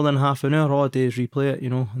for more than half an hour, all I do is replay it,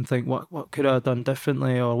 and think, what could I have done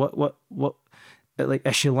differently, or what like,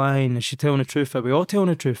 is she lying? Is she telling the truth? Are we all telling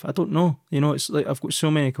the truth? I don't know. It's like I've got so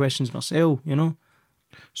many questions myself.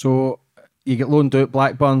 So you get loaned out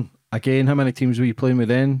Blackburn again. How many teams were you playing with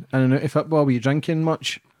then? In and out of football, were you drinking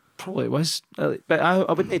much? Probably was, but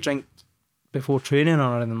I wouldn't drink before training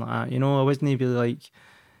or anything like that. I wasn't really like,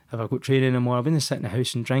 if I got training anymore, I wouldn't sit in the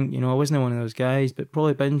house and drink. I wasn't one of those guys. But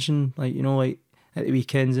probably binging, like, like at the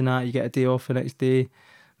weekends and that, you get a day off the next day,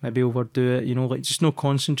 maybe overdo it. Like, just not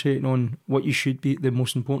concentrating on what you should be. The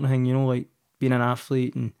most important thing, like being an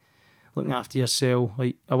athlete and looking after yourself.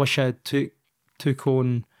 Like, I wish I had took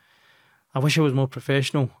on. I wish I was more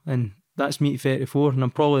professional, and that's me at 34, and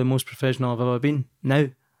I'm probably the most professional I've ever been now.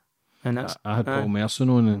 And that's, I had Paul Merson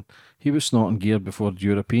on, and he was snorting gear before the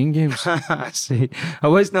European games. See, I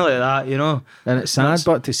wasn't like that, And it's sad,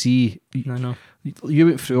 but to see, you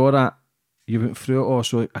went through all that. You went through it all,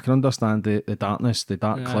 so I can understand the darkness, the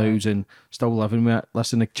dark clouds, and still living with it.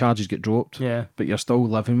 Listen, the charges get dropped, but you're still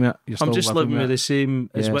living with it. I'm just living with the same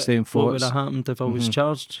as same what would have happened if I was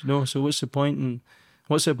charged. So what's the point in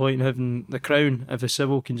having the Crown if a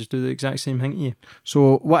civil can just do the exact same thing to you?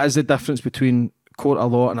 So what is the difference between court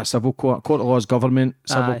of law and a civil court? Court of law is government,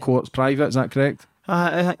 civil court's private, is that correct?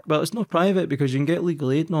 Well, it's not private because you can get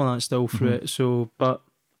legal aid and all that still through it. So, but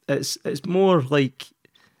it's more like,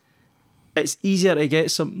 it's easier to get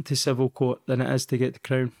something to civil court than it is to get the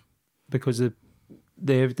Crown, because the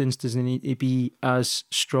evidence doesn't need to be as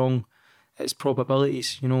strong. It's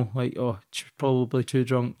probabilities, like, she's probably too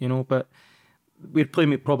drunk, but we're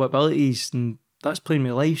playing with probabilities, and that's playing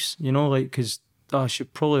with lives, like, because she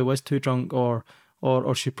probably was too drunk, or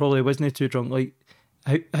she probably wasn't too drunk. Like,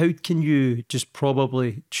 how can you just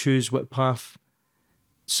probably choose what path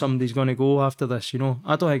somebody's going to go after this? I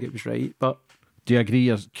don't think it was right, but. Do you agree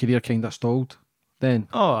your career kind of stalled then?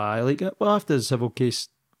 Oh, I like it. Well, after the civil case,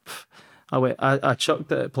 I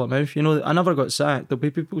chucked it at Plymouth. I never got sacked. There'll be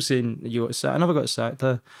people saying you got sacked. I never got sacked.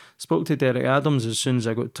 I spoke to Derek Adams as soon as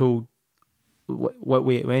I got told what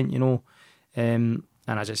way it went, and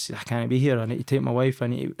I just said, I can't be here. I need to take my wife. I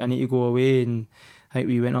need to go away. And I think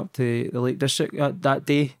we went up to the Lake District that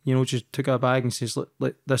day. Just took a bag and says,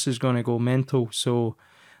 look, this is going to go mental. So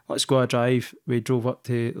let's go a drive. We drove up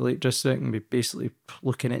to the Lake District and we basically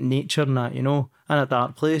looking at nature and that, in a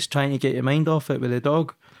dark place, trying to get your mind off it with the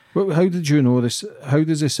dog. Well, how did you know this? How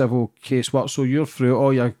does the civil case work? So you're through it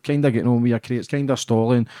all, you're kind of getting on with your career, it's kind of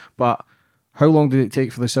stalling, but how long did it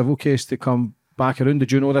take for the civil case to come back around?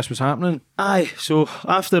 Did you know this was happening? Aye, so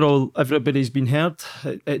after all, everybody's been heard.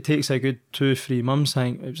 It takes a good 2-3 months, I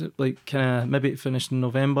think. It was like kind of, maybe it finished in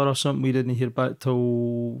November or something. We didn't hear back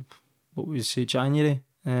till, what would you say, January.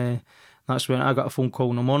 That's when I got a phone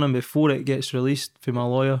call in the morning before it gets released from my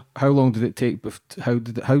lawyer. How long did it take? How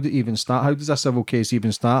did it even start? How does a civil case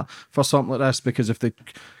even start for something like this? Because if the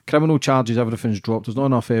criminal charges, everything's dropped, there's not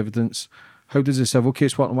enough evidence. How does the civil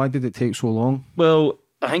case work, and why did it take so long? Well,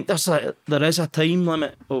 I think there is a time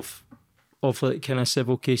limit of like kind of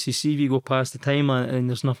civil cases. See, if you go past the time limit and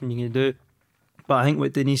there's nothing you can do. But I think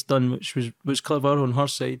what Denise done, which was clever on her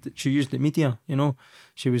side, that she used the media,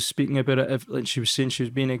 She was speaking about it, and she was saying she was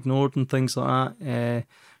being ignored and things like that.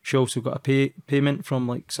 She also got a payment from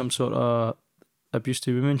like some sort of abuse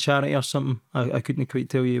to women charity or something. I couldn't quite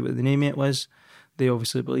tell you what the name of it was. They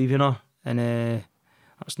obviously believe in her, and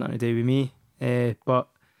that's nothing to do with me. But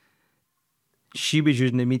she was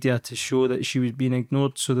using the media to show that she was being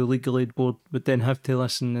ignored, so the Legal Aid Board would then have to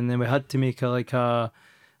listen, and then we had to make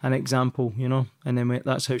an example, and then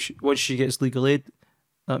that's how once she gets legal aid,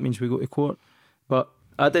 that means we go to court. But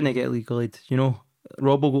I didn't get legal aid,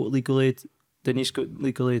 Robbo got legal aid, Denise got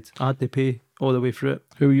legal aid. I had to pay all the way through it.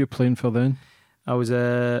 Who were you playing for then? I was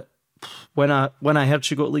when I heard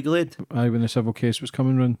she got legal aid. When the civil case was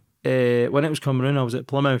coming round. When it was coming round, I was at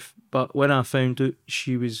Plymouth. But when I found out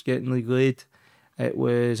she was getting legal aid, I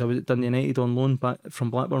was at Dundee United on loan back from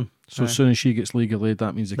Blackburn. So as soon as she gets legal aid,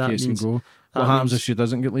 that means the case can go. What happens if she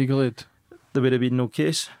doesn't get legal aid? There would have been no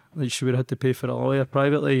case. Like, she would have had to pay for a lawyer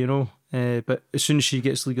privately, But as soon as she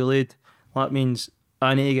gets legal aid, that means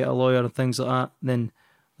I need to get a lawyer and things like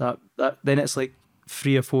that. Then it's like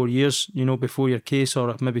 3 or 4 years, before your case,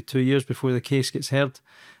 or maybe 2 years before the case gets heard.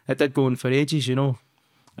 It did go on for ages,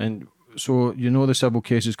 And So you know the civil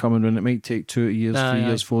case is coming round. It might take 2 years, 3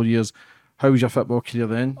 years, 4 years. How was your football career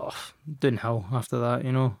then? Oh, downhill after that,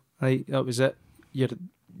 Like, that was it. You're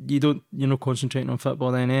not concentrating on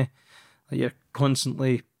football then, eh? Like, you're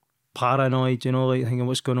constantly paranoid, like thinking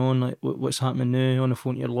what's going on, like what's happening now, on the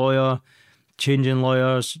phone to your lawyer, changing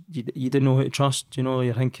lawyers. You didn't know who to trust,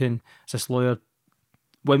 You're thinking, is this lawyer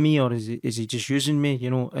with me, or is he just using me,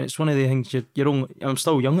 And it's one of the things, I'm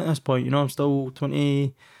still young at this point, I'm still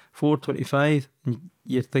 24, 25, and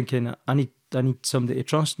you're thinking, I need somebody to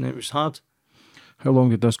trust, and it was hard. How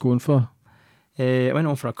long did this go on for? It went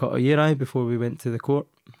on for a couple of years before we went to the court.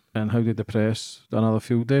 And how did the press do another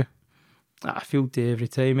field day? A field day every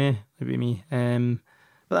time, it'd be me.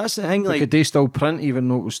 But that's the thing, like, could they still print even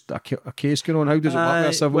though it was a case going on? How does it work with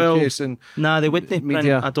a civil case? And nah, they wouldn't print,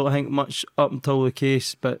 media? I don't think, much up until the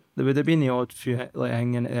case, but there would have been the odd few like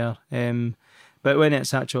hanging it there. But when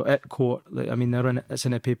it's actual at court, like, I mean, it's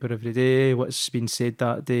in the paper every day, what's been said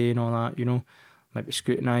that day and all that, might be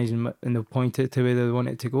scrutinised, and they'll point it to where they want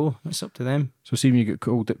it to go. It's up to them. So see when you get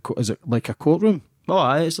called, is it like a courtroom? Oh,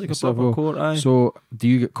 aye, it's like a proper court, aye. So do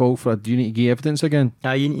you get called for do you need to give evidence again?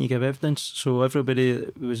 Aye, you need to give evidence. So everybody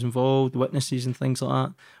that was involved, witnesses and things like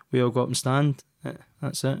that, we all got them stand.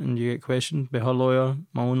 That's it. And you get questioned by her lawyer,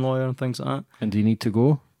 my own lawyer, and things like that. And do you need to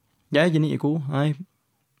go? Yeah, you need to go, aye.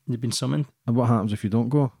 You've been summoned. And what happens if you don't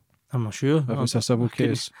go? I'm not sure. If it's a civil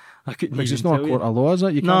case? I couldn't because even it's not tell a court you. of law, is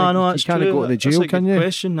it? You No, that's you can't true. go to the jail, that's a can good you?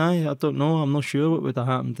 question, aye. I don't know. I'm not sure what would have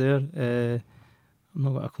happened there. I've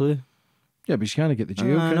not got a clue. Yeah, but you can't get the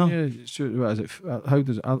jail, I can know. you? So, what is it? How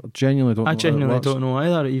does it? I genuinely don't know. I genuinely how it works. don't know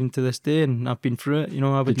either, even to this day, and I've been through it.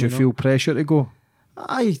 Did you feel pressure to go?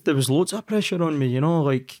 Aye, there was loads of pressure on me.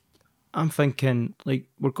 Like, I'm thinking, like,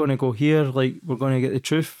 we're going to go here, like, we're going to get the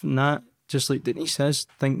truth and that. Just like Denise says,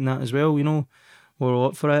 thinking that as well. We're all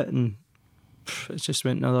up for it, and it just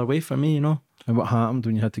went another way for me. And what happened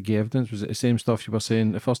when you had to give evidence? Was it the same stuff you were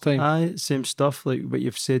saying the first time? Aye, same stuff, like what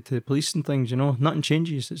you've said to the police and things, Nothing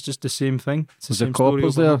changes, it's just the same thing. It's the Was same the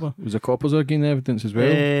coppers story over and there? over. Was the coppers there giving evidence as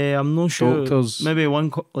well? I'm not sure. Doctors? Maybe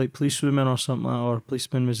one like policewoman or something like that, or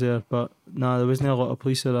policeman was there, but nah, there wasn't a lot of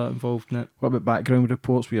police that involved in it. What about background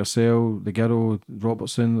reports with yourself, the girl,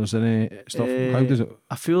 Robertson? There's any stuff? How does it?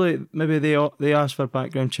 I feel like maybe they asked for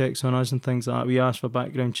background checks on us and things like that. We asked for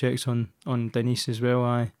background checks on Denise as well,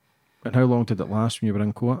 aye. And how long did it last when you were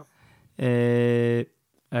in court? I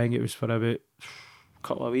think it was for about a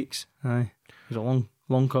couple of weeks. Aye, it was a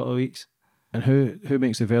long couple of weeks. And who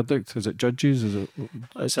makes the verdict? Is it judges? Is it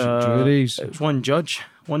juries? It's one judge.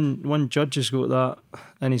 One judge has got that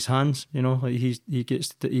in his hands. Like he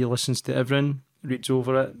listens to everyone, reads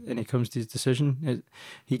over it, and he comes to his decision.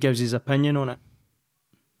 He gives his opinion on it.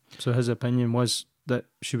 So his opinion was that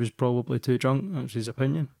she was probably too drunk. That was his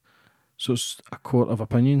opinion. So it's a court of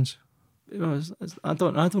opinions. I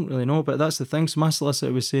don't really know, but that's the thing. So my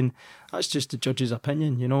solicitor was saying that's just the judge's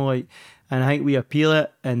opinion, like, and I think we appeal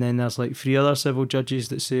it, and then there's like 3 other civil judges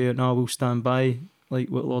that say no, we'll stand by like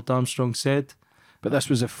what Lord Armstrong said. But this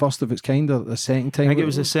was the first of its kind, or the second time? I think it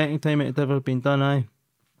was the second time it had ever been done. Aye.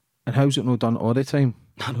 And how's it not done all the time?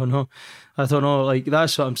 I don't know. Like,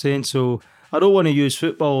 that's what I'm saying. So I don't want to use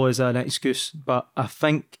football as an excuse, but I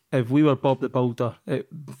think if we were Bob the Builder,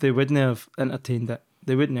 they wouldn't have entertained it.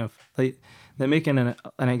 They wouldn't have. Like, they're making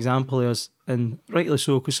an example of us, and rightly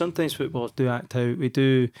so, because sometimes footballers do act out. We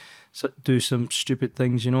do some stupid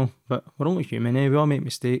things, but we're only human, We all make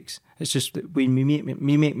mistakes. It's just that when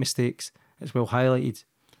we make mistakes, it's well highlighted.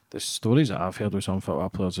 The stories that I've heard with some football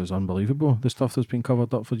players is unbelievable. The stuff that's been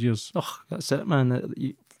covered up for years. Oh, that's it, man.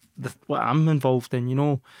 What I'm involved in,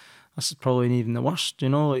 this is probably not even the worst,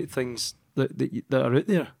 like things that are out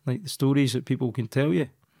there, like the stories that people can tell you.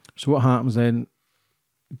 So what happens then?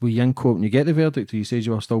 Were you in court when you get the verdict? Or you said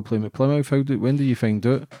you were still playing with Plymouth? When do you find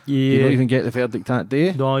out? Yeah. You don't even get the verdict that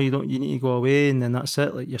day? No, you don't. You need to go away, and then that's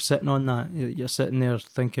it. Like, you're sitting on that. You're sitting there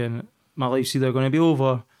thinking, my life's either going to be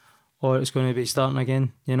over or it's going to be starting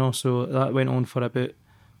again, So that went on for about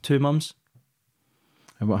 2 months.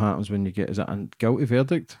 And what happens when you get, is that a guilty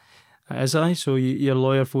verdict? It is, aye. So your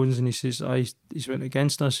lawyer phones and he says, aye, he's went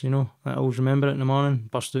against us, I always remember it in the morning.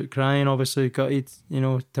 Burst out crying, obviously, gutted,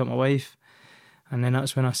 tell my wife. And then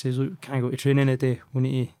that's when I says, look, can I go to training today? We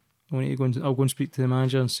need to go and I'll go and speak to the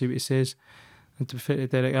manager and see what he says. And to be fair to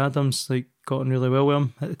Derek Adams, like, got on really well with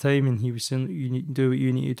him at the time, and he was saying, you need to do what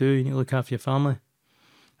you need to do, you need to look after your family.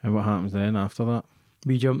 And what happens then after that?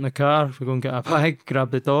 We jump in the car, we go and get a bag,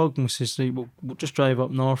 grab the dog, and we says, right, we'll just drive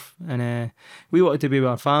up north. And we wanted to be with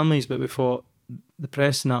our families, but we thought the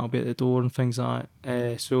press and that will be at the door and things like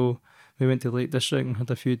that. So we went to Lake District and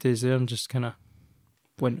had a few days there and just kind of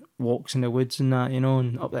went walks in the woods and that, you know,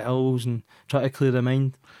 and up the hills and try to clear the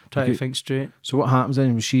mind, try to think straight. So what happens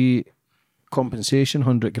then? Was she compensation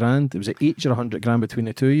 100 grand? Was it each or 100 grand between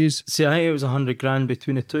the two of yous? See, I think it was 100 grand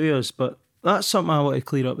between the two years, but that's something I want to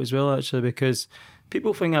clear up as well, actually, because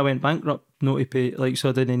people think I went bankrupt not to pay, like, so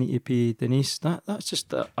I didn't need to pay Denise. That's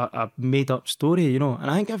just a made up story, you know, and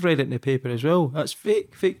I think I've read it in the paper as well. That's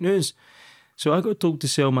fake news. So I got told to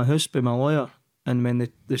sell my house by my lawyer, and when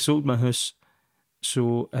they sold my house,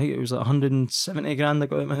 so I think it was like 170 grand I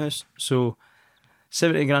got out of my house. So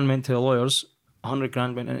 70 grand went to the lawyers, 100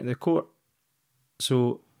 grand went into the court.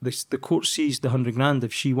 So the court seized the 100 grand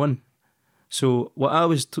if she won. So what I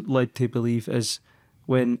was led to believe is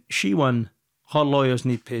when she won, her lawyers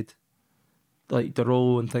need paid, like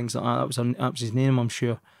Darrow and things like that. That was his name, I'm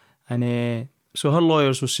sure. And so her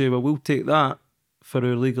lawyers will say, well, we'll take that for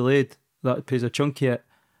our legal aid. That pays a chunk of it.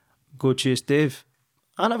 Go chase Dave.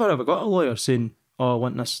 I never ever got a lawyer saying, oh, I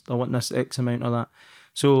want this X amount of that.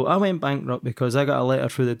 So I went bankrupt because I got a letter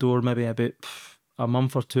through the door maybe about a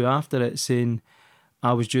month or two after it saying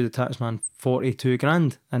I was due the taxman 42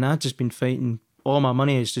 grand. And I'd just been fighting. All my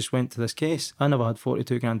money has just went to this case. I never had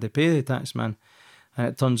 42 grand to pay the taxman. And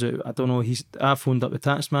it turns out, I don't know, I phoned up the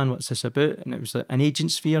taxman, what's this about? And it was like an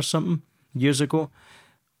agent's fee or something years ago.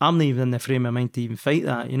 I'm not even in the frame of mind to even fight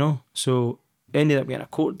that, you know. So ended up getting a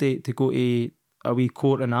court date to go to a wee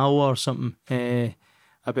court in Iowa or something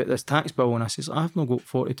about this tax bill. And I says, I've not got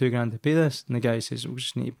 42 grand to pay this. And the guy says, we'll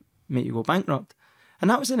just need to make you go bankrupt. And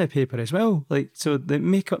that was in the paper as well. Like, so they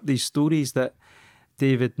make up these stories that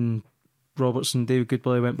David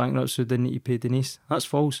Goodwillie went bankrupt, so they didn't need to pay Denise. That's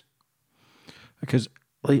false. Because,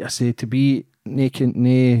 like I say, to be no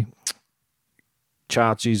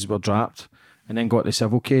charges were dropped and then got the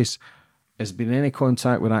civil case, has been any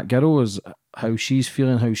contact with that girl as how she's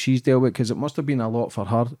feeling, how she's dealt with it? Because it must have been a lot for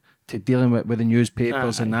her to dealing with the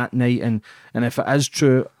newspapers and that night. And if it is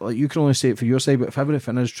true, like, you can only say it for your side, but if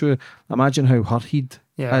everything is true, imagine how her head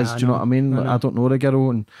is. Do you know what I mean? I don't know the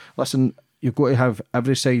girl. And listen, you've got to have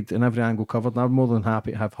every side and every angle covered. And I'm more than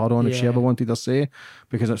happy to have her on if she ever wanted to say,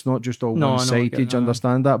 because it's not just all one-sided. Do you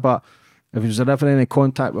understand that? But if there's ever any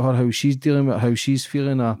contact with her, how she's dealing with it, how she's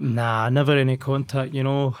feeling? Nah, never any contact, you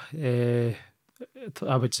know.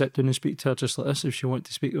 I would sit down and speak to her just like this if she wanted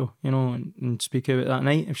to speak, though, you know, and speak about that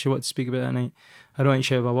night if she wanted to speak about that night. I don't think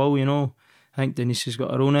she ever will, you know. I think Denise has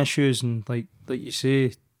got her own issues, and like you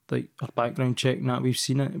say, like her background check and that, we've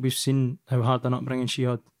seen it. We've seen how hard an upbringing she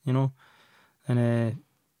had, you know. And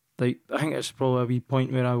like, I think it's probably a wee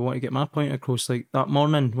point where I want to get my point across. Like that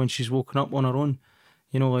morning when she's woken up on her own,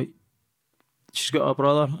 you know, like she's got a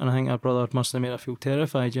brother, and I think her brother must have made her feel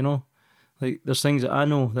terrified, you know. Like there's things that I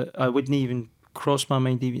know that I wouldn't even cross my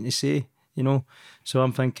mind even to say, you know. So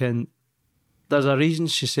I'm thinking there's a reason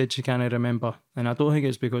she said she can't remember, and I don't think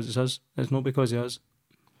it's because it's us. It's not because of us.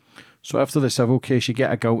 So after the civil case, you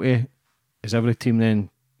get a guilty. Is every team then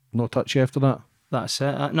no touch you after that? That's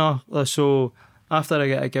it. No. So after I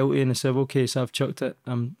get a guilty in the civil case, I've chucked it.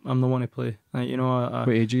 I'm the one to play. Like, you know. What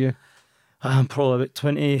age are you? I'm probably about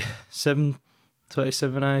 27.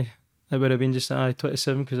 It would have been just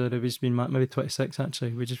 27 because I'd have just been maybe 26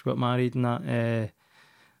 actually. We just got married and that.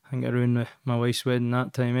 I think around my wife's wedding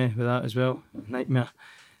that time, with that as well. Nightmare.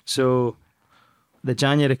 So the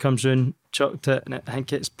January comes round, chucked it, and I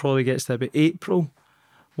think it probably gets to about April.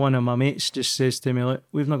 One of my mates just says to me, look,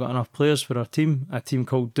 we've not got enough players for our team, a team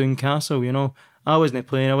called Downcastle, you know. I wasn't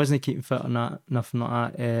playing, I wasn't keeping fit or nothing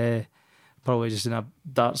like that. Probably just in a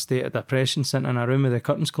dark state of depression, sitting in a room with the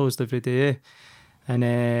curtains closed every day. And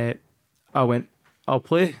I went, I'll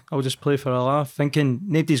play. I'll just play for a laugh, thinking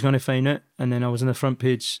nobody's going to find out. And then I was on the front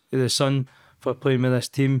page of the Sun for playing with this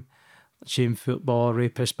team. Shame football,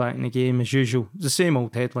 rapist back in the game as usual. It's the same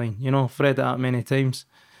old headline, you know. I've read it out many times.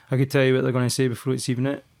 I could tell you what they're going to say before it's even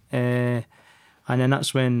out. And then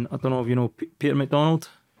that's when, I don't know if you know Peter McDonald,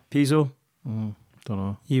 Pizzo. Don't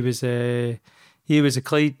know. He was a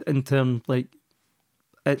Clyde intern, like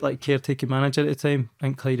caretaking manager at the time. I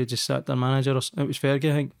think Clyde had just sacked their manager, or it was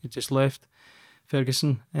Fergie, I think. He just left,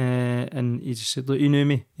 Ferguson, and he just said, look, he knew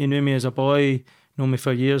me as a boy, known me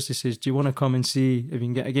for years. He says, do you want to come and see if you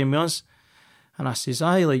can get a game with us? And I says,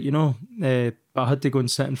 aye, like, you know, but I had to go and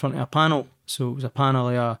sit in front of a panel. So it was a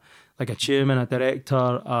panel like a chairman, a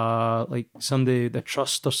director, like somebody, the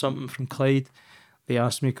trust or something from Clyde. They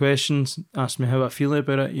asked me questions, asked me how I feel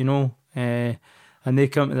about it, you know, and they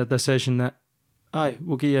come to the decision that, aye,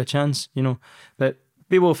 we'll give you a chance, you know. But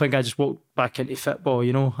people think I just walked back into football,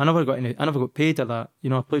 you know. I never got paid at that, you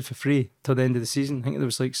know. I played for free till the end of the season. I think there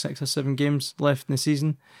was like 6 or 7 games left in the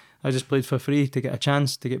season. I just played for free to get a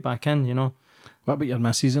chance to get back in, you know. What about your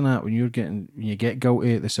missus and that? When you get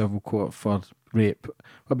guilty at the civil court for rape,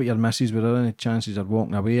 what about your missus? Were there any chances of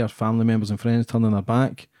walking away, or family members and friends turning their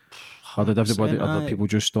back? Or did everybody, other people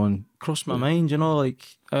just on? Crossed my mind,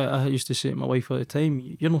 like I used to say to my wife all the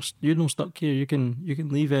time, you're not stuck here. You can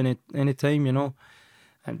leave any time,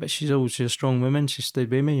 but she's a strong woman. She stayed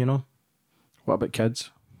by me, What about kids?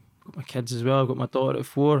 Got my kids as well. I've got my daughter at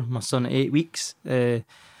 4, my son at 8 weeks.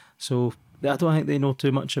 So I don't think they know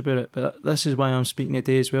too much about it. But this is why I'm speaking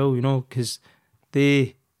today as well, because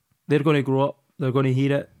they're going to grow up. They're going to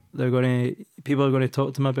hear it. People are going to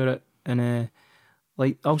talk to them about it, and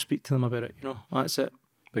I'll speak to them about it. That's it.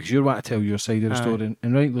 Because you want to tell your side of the story,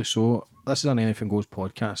 and rightly so. This is an Anything Goes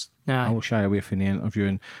podcast. I will shy away from the interview,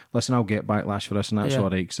 and listen, I'll get backlash for this, and that's all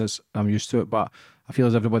right, because I'm used to it. But I feel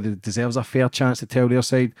as everybody deserves a fair chance to tell their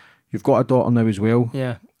side. You've got a daughter now as well.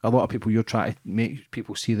 Yeah. A lot of people, you're trying to make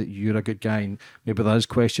people see that you're a good guy, and maybe there is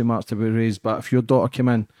question marks to be raised. But if your daughter came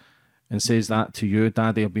in and says that to you,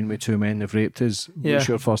 Daddy, I've been with 2 men, they've raped us, what's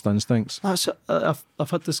your first instincts? I've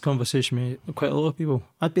had this conversation with quite a lot of people.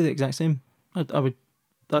 I'd be the exact same. I'd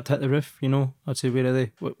hit the roof, I'd say, where are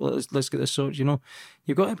they? Let's get this sorted,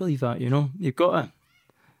 You've got to believe that, You've got to.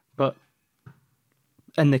 But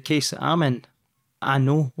in the case that I'm in, I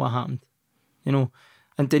know what happened,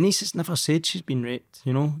 And Denise has never said she's been raped,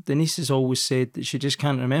 Denise has always said that she just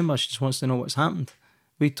can't remember. She just wants to know what's happened.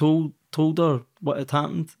 We told her what had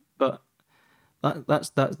happened, but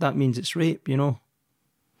that means it's rape,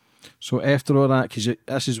 So after all that, because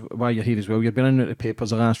this is why you're here as well, you've been in and out the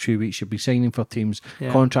papers the last few weeks, you've been signing for teams,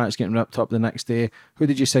 contracts getting ripped up the next day. Who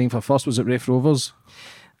did you sign for first? Was it Raith Rovers?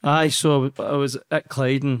 So I was at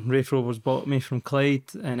Clyde, and Raith Rovers bought me from Clyde,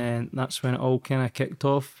 and then that's when it all kind of kicked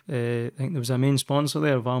off. I think there was a main sponsor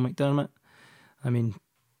there, Val McDermott. I mean,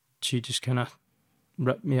 she just kind of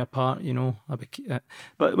ripped me apart,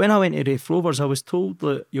 But when I went to Raith Rovers, I was told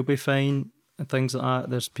that you'll be fine and things like that.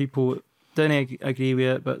 There's people didn't agree with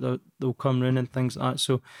it, but they'll come round and things like that.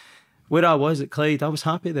 So where I was at Clyde, I was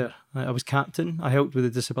happy there. I was captain. I helped with the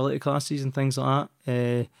disability classes and things like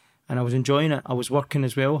that. And I was enjoying it. I was working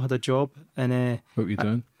as well, had a job. And what were you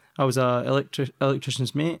doing? I was a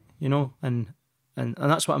electrician's mate, and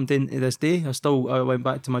that's what I'm doing to this day. I went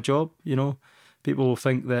back to my job, People will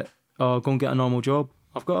think that, go and get a normal job.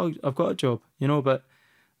 I've got a job, but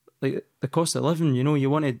like the cost of living, you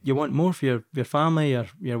want more for your family,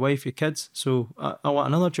 your wife, your kids. So I want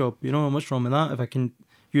another job, and what's wrong with that? If I can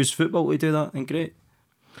use football to do that, then great.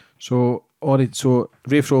 So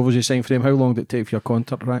Raith Rovers, you signed for them. How long did it take for your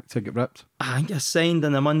contract to get ripped? I think I signed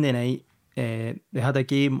on a Monday night. They had a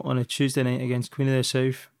game on a Tuesday night against Queen of the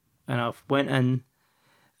South, and I went in,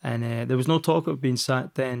 and there was no talk of being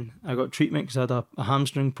sacked then. I got treatment because I had a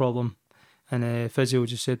hamstring problem, and physio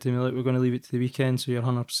just said to me, look, we're going to leave it to the weekend, so you're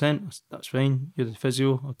 100%. That's fine, you're the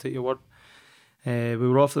physio, I'll take your word. We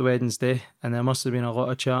were off the Wednesday, and there must have been a lot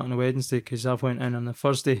of chat on the Wednesday because I went in on the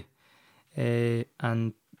Thursday,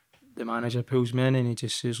 and the manager pulls me in and he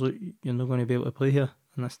just says, look, you're not going to be able to play here.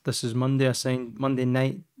 And this is Monday. I signed Monday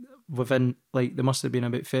night. Within, there must have been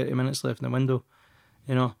about 30 minutes left in the window,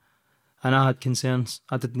 and I had concerns.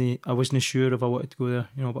 I wasn't sure if I wanted to go there,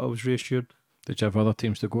 but I was reassured. Did you have other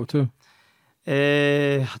teams to go to?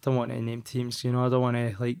 I don't want to name teams, I don't want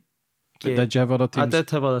to did you have other teams? I did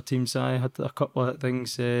have other teams. I had a couple of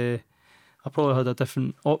things. I probably had a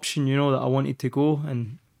different option, that I wanted to go,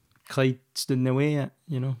 and Clyde stood in the way.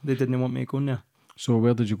 They didn't want me going there. So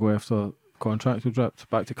where did you go after contract was ripped?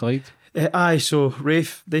 Back to Clyde? So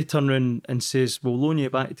Raith, they turn around and says, we'll loan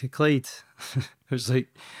you back to Clyde. It was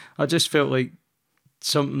I just felt like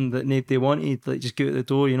something that nobody wanted, just go out the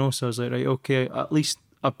door, So I was like, right, okay, at least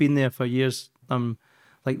I've been there for years. I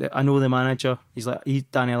know the manager. He's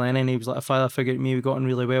Danny Lennon. He was like a father figure to me. We got on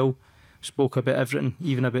really well. Spoke about everything,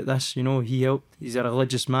 even about this. He helped. He's a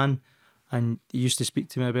religious man, and he used to speak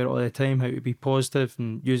to me about it all the time, how to be positive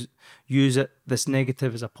and use this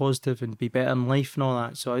negative as a positive and be better in life and all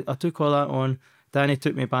that. So I took all that on. Danny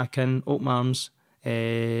took me back in, open arms,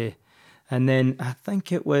 and then I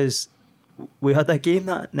think it was we had a game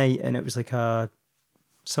that night, and it was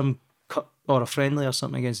some cup or a friendly or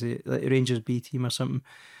something against the Rangers B team or something.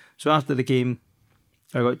 So after the game,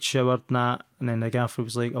 I got showered and that, and then the gaffer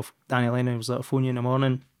was like, Danny Lennon was like, I'll phone you in the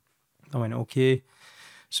morning. I went, okay.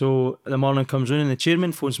 So the morning comes round and the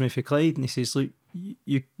chairman phones me for Clyde, and he says, look,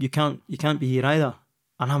 you can't be here either.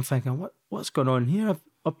 And I'm thinking, what's going on here?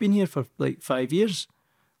 I've been here for 5 years.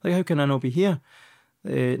 How can I not be here?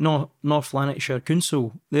 North Lanarkshire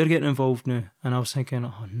Council, they're getting involved now. And I was thinking,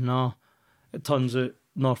 oh no. It turns out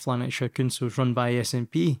North Lanarkshire Council is run by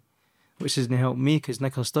SNP. which isn't helping me because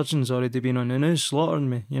Nicola Sturgeon's already been on the news slaughtering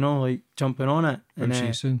me, you know, like jumping on it. What's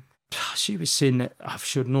she saying? She was saying that I've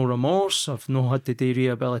showed no remorse, I've not had to do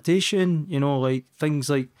rehabilitation, you know, like things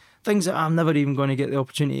that I'm never even going to get the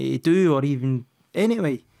opportunity to do or even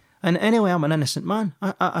anyway. And anyway, I'm an innocent man.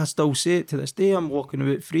 I still say it to this day. I'm walking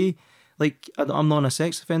about free. Like, I'm not on a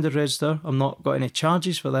sex offender register. I'm not got any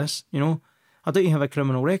charges for this, you know. I don't even have a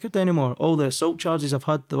criminal record anymore. All the assault charges I've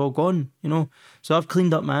had, they're all gone, you know. So I've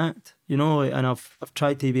cleaned up my act, you know, and I've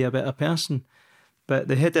tried to be a better person. But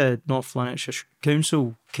the head of North Lanarkshire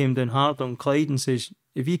Council came down hard on Clyde and says,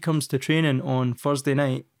 if he comes to training on Thursday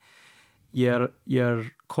night,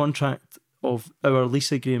 your contract of our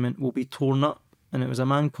lease agreement will be torn up. And it was a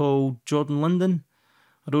man called Jordan Linden.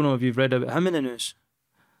 I don't know if you've read about him in the news.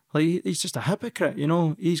 Like, he's just a hypocrite, you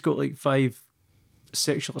know. He's got like 5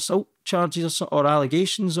 sexual assault charges or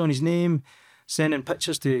allegations on his name, sending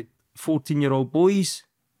pictures to 14-year-old boys.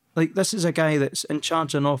 Like, this is a guy that's in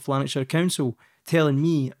charge of North Lanarkshire Council telling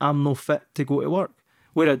me I'm no fit to go to work,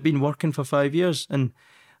 where I'd been working for 5 years. And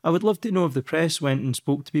I would love to know if the press went and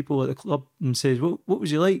spoke to people at the club and says, what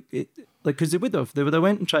was he like? Because they would have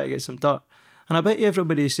went and tried to get some dirt. And I bet you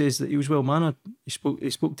everybody says that he was well mannered. He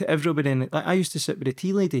spoke to everybody. And I used to sit with a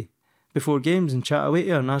tea lady before games and chat away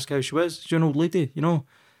to her and ask how she was. She's an old lady, you know.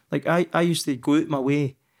 Like, I used to go out my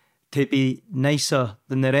way to be nicer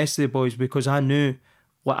than the rest of the boys because I knew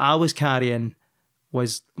what I was carrying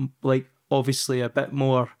was, like, obviously a bit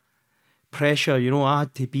more pressure, you know. I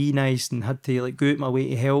had to be nice and had to, like, go out my way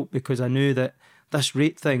to help because I knew that this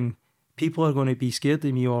rape thing, people are going to be scared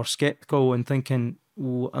of me or sceptical and thinking,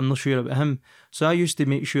 oh, I'm not sure about him. So I used to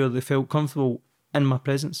make sure they felt comfortable in my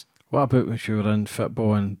presence. What about if you were in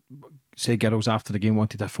football and say girls after the game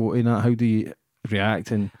wanted a photo and that? How do you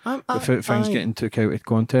react and without things getting took out of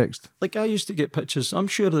context? Like, I used to get pictures. I'm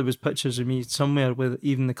sure there was pictures of me somewhere with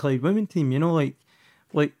even the Clyde women team, you know, like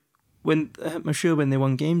when I'm sure when they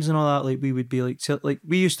won games and all that, like we would be like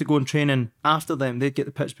we used to go and training after them. They'd get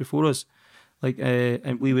the pitch before us, like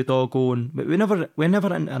and we would all go and but we never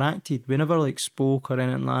interacted. We never like spoke or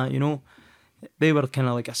anything like that, you know. They were kind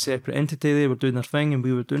of like a separate entity. They were doing their thing and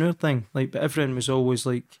we were doing our thing. Like, but everyone was always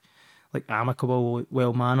like amicable, like,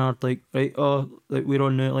 well mannered. Like, right, oh, like we're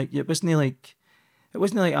on now. Like, it wasn't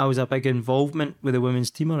like I was a big involvement with the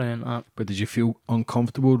women's team or anything like that. But did you feel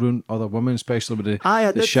uncomfortable around other women, especially with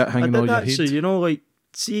the shit hanging on your head? So, you know, like,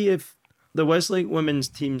 see if there was like women's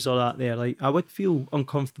teams or that there, like I would feel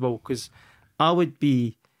uncomfortable because I would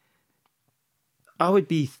be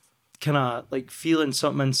kind of like feeling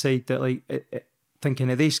something inside that like thinking,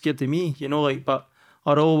 are they scared of me? You know, like, but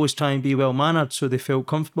I'd always try and be well mannered so they felt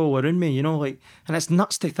comfortable around me, you know, like, and it's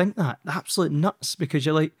nuts to think that, absolute nuts, because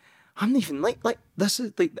you're like, I'm not even like this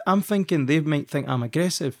is like, I'm thinking they might think I'm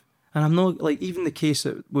aggressive, and I'm not. Like, even the case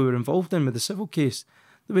that we were involved in with the civil case,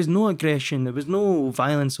 there was no aggression, there was no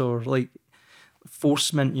violence or like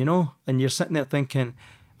forcement, you know, and you're sitting there thinking,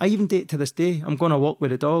 I even date to this day, I'm going to walk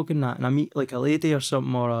with a dog and that, and I meet like a lady or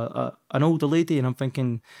something, or an older lady, and I'm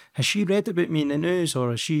thinking, has she read about me in the news,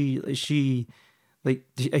 or is she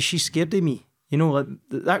scared of me? You know, like,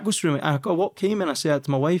 that goes through me. I got what came and I said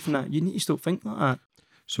to my wife and that, you need to stop thinking like that.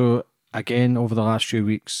 So again, over the last few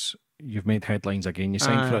weeks, you've made headlines again. You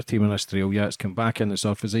signed for a team in Australia. It's come back in the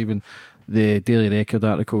surface. Even the Daily Record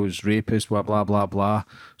articles, rapist, blah, blah, blah, blah.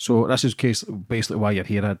 So this is basically why you're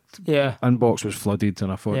here. Inbox was flooded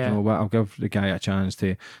and I thought, you know what, I'll give the guy a chance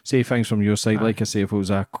to say things from your side. Like I say, if it was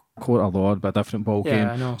a court of law, but a different ball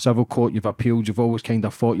game. Civil court, you've appealed, you've always kind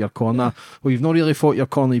of fought your corner. Well, you've not really fought your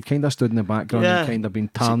corner, you've kind of stood in the background and kind of been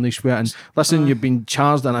tarnished with it. And listen, you've been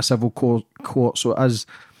charged in a civil court, so it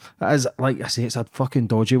is, like I say, it's a fucking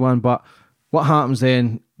dodgy one. But what happens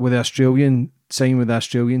then with the Australian, sign with the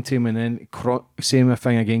Australian team, and then same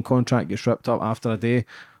thing again, contract gets ripped up after a day?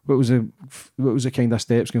 What was the kind of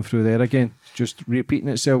steps going through there again? Just repeating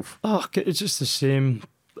itself? Oh, it's just the same.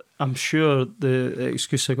 I'm sure the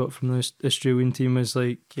excuse I got from the Australian team was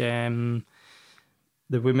like the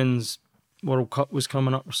Women's World Cup was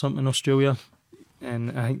coming up or something in Australia,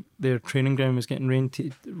 and I think their training ground was getting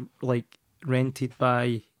rented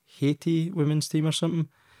by Haiti women's team or something,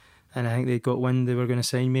 and I think they got wind they were going to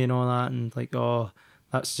sign me and all that, and like, oh,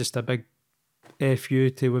 that's just a big FU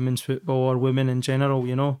to women's football or women in general,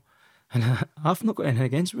 you know. And I've not got anything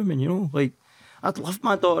against women, you know. Like, I'd love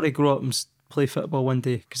my daughter to grow up and play football one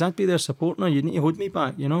day, because I'd be there supporting her. You need to hold me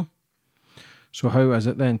back, you know. So how is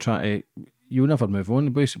it then you'll never move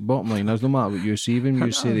on? The bottom line is, no matter what you see, even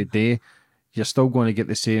you say the day, you're still going to get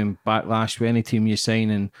the same backlash with any team you sign.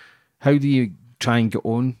 And how do you try and get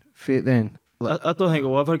on for it then? I don't think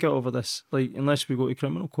we'll ever get over this, like, unless we go to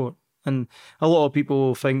criminal court. And a lot of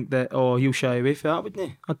people think that, oh, he'll shy away from that, wouldn't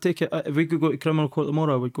he? I'd take it. If we could go to criminal court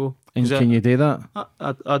tomorrow, I would go. And can you do that?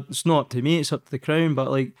 It's not up to me, it's up to the Crown, but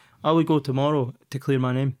like, I would go tomorrow to clear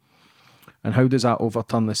my name. And how does that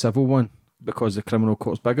overturn the civil one? Because the criminal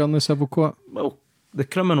court's bigger than the civil court? Well, the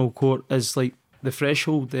criminal court is like the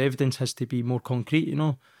threshold, the evidence has to be more concrete, you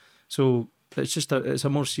know. So it's just it's a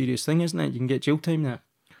more serious thing, isn't it? You can get jail time there.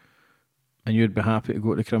 And you'd be happy to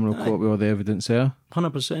go to the criminal court with all the evidence there?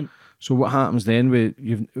 100%. So what happens then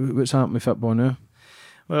what's happened with football now?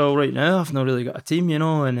 Well, right now I've not really got a team, you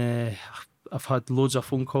know, and I've had loads of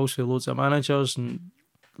phone calls with loads of managers and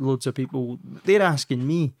loads of people. They're asking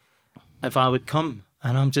me if I would come,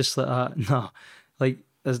 and I'm just like, no, like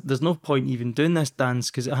there's no point even doing this dance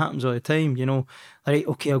because it happens all the time, you know. Like,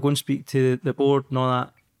 okay, I'll go and speak to the board and all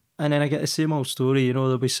that, and then I get the same old story, you know.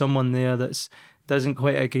 There'll be someone there that's doesn't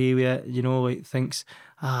quite agree with it, you know, like thinks,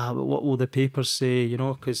 but what will the papers say, you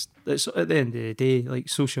know, because it's at the end of the day, like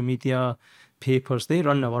social media, papers, they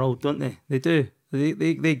run the world, don't they? They do.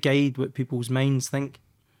 They guide what people's minds think.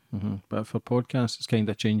 Mm-hmm. But for podcasts, it's kind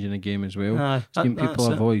of changing the game as well. Aye, it's giving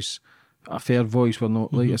people a voice, a fair voice. We're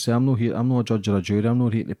not, like I say, I'm not here, I'm not a judge or a jury, I'm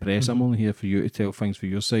not here to press, I'm only here for you to tell things from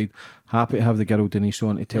your side. Happy to have the girl Denise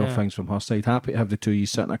on to tell things from her side. Happy to have the two of you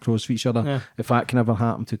sitting across from each other. Yeah. If that can ever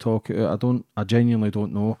happen, to talk it out, I genuinely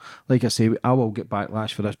don't know. Like I say, I will get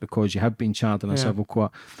backlash for this because you have been charged in a civil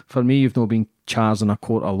court. For me, you've not been charged in a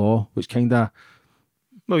court of law, which kind of...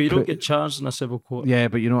 Well, you don't get charged in a civil court. Yeah,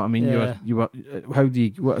 but you know what I mean. Yeah. You were. How do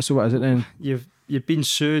you? So what is it then? You've been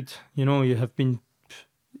sued. You know, you have been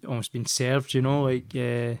almost been served. You know, like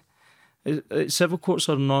civil courts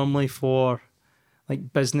are normally for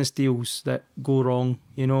like business deals that go wrong.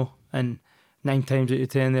 You know, and 9 times out of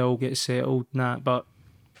 10 they all get settled and that. But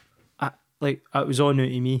it was all new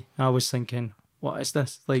to me. I was thinking, what is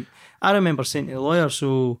this? Like, I remember saying to the lawyer,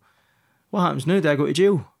 so what happens now? Do I go to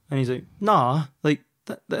jail? And he's like, nah, like.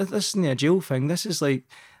 This isn't a jail thing. This is like,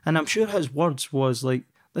 and I'm sure his words was like,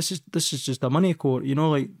 this is just a money court. You know,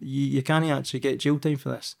 like you can't actually get jail time for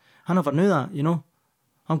this. I never knew that. You know,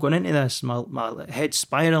 I'm going into this, my head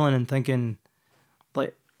spiraling and thinking,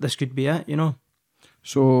 like, this could be it. You know.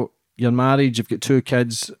 So you're married. You've got 2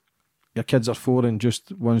 kids. Your kids are 4 and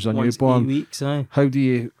just one's a newborn. 8 weeks. Aye. How do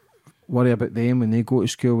you worry about them when they go to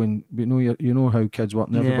school? And you know how kids work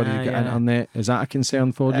and everybody get internet. Is that a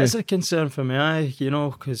concern for you? It's a concern for me, you know,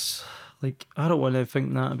 because like I don't want to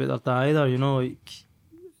think that about their dad either, you know, like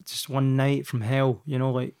just one night from hell, you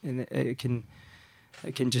know, like, and it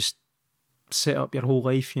can just set up your whole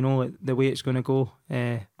life, you know, like the way it's going to go.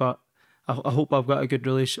 But I hope I've got a good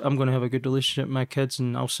relationship. I'm going to have a good relationship with my kids,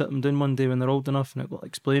 and I'll sit them down one day when they're old enough and I'll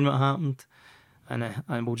explain what happened,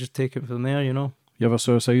 and we'll just take it from there, you know. You ever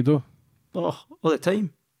suicidal? Oh, all the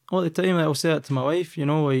time. I'll say that to my wife, you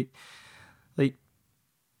know, like,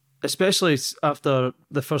 especially after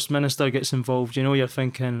the First Minister gets involved, you know, you're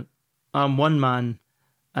thinking, I'm one man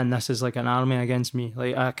and this is like an army against me.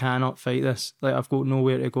 Like, I cannot fight this. Like, I've got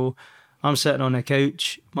nowhere to go. I'm sitting on the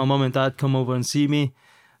couch, my mum and dad come over and see me,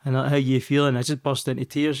 and like, how you feeling? I just burst into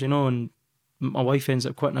tears, you know, and my wife ends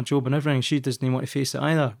up quitting her job and everything. She doesn't want to face it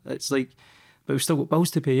either. It's like, but we've still got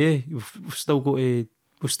bills to pay, yeah. We've still got to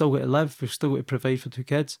live, we've still got to provide for 2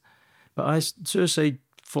 kids. But suicide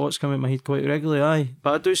thoughts come in my head quite regularly,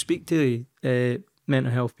 But I do speak to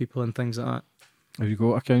mental health people and things like that. Have you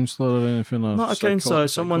got a counsellor or anything? Not a counsellor,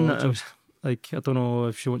 someone that I was, like, I don't know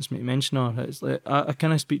if she wants me to mention her. It's like, I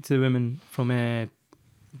kind of speak to the women from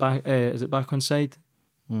back, is it Back on Side?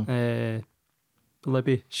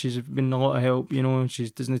 Libby. She's been a lot of help, you know, she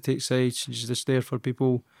doesn't take sides, she's just there for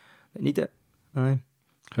people that need it. Aye.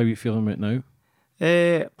 How are you feeling right now?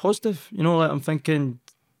 Positive, you know, like I'm thinking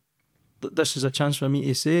this is a chance for me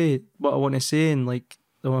to say what I want to say, and like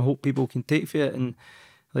I hope people can take for it. And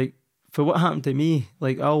like for what happened to me,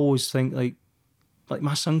 like I always think like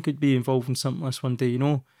my son could be involved in something like this one day, you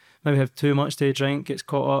know, maybe have too much to drink, gets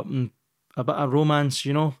caught up in a bit of romance,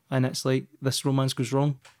 you know, and it's like this romance goes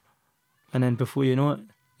wrong, and then before you know it,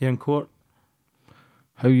 you're in court.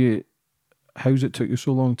 How's it took you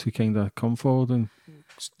so long to kind of come forward and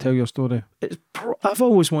tell your story? I've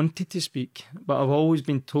always wanted to speak, but I've always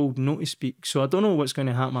been told not to speak. So I don't know what's going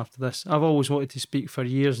to happen after this. I've always wanted to speak for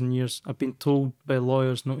years and years. I've been told by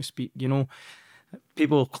lawyers not to speak, you know.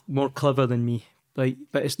 People more clever than me. Like,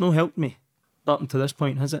 but it's not helped me up until this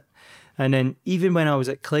point, has it? And then even when I was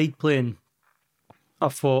at Clyde playing, I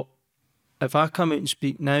thought, if I come out and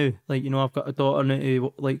speak now, like, you know, I've got a daughter now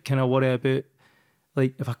to, like, kind of worry about,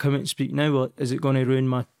 like, if I come out and speak now, well, is it going to ruin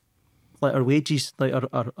my, like, our wages, like,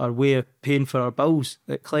 our way of paying for our bills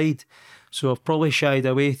at Clyde? So I've probably shied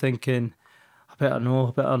away thinking, I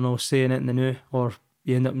better know saying it in the new, or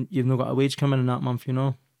you've not got a wage coming in that month, you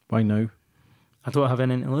know. Why now? I don't have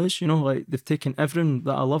anything to lose, you know. Like, they've taken everything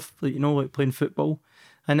that I love, like, you know, like playing football,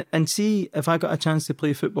 and see, if I got a chance to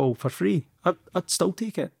play football for free, I'd still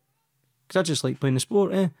take it, because I just like playing the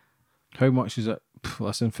sport. How much is it?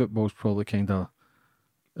 Listen, football's probably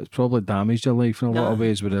it's probably damaged your life in a lot of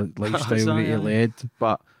ways with the lifestyle that you led,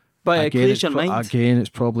 but it again, clears your mind. Again, it's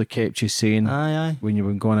probably kept you sane when you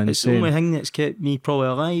were going insane. It's the only thing that's kept me probably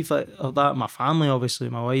alive. That my family, obviously,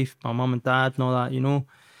 my wife, my mum and dad, and all that, you know.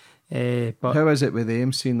 But how is it with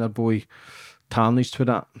them seeing their boy tarnished for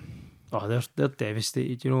that? Oh, they're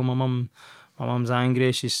devastated. You know, my mum's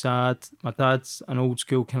angry. She's sad. My dad's an old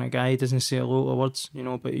school kind of guy. He doesn't say a lot of words, you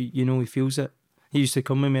know, but he feels it. He used to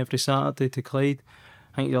come with me every Saturday to Clyde.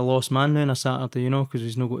 I think he's a lost man now on a Saturday, you know, because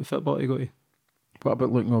he's not got to football to go to. What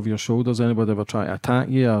about looking over your shoulders? Anybody ever try to attack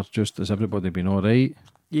you, or just has everybody been all right?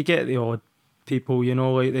 You get the odd people, you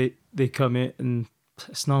know, like they come out, and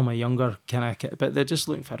it's not my younger kind of kid, but they're just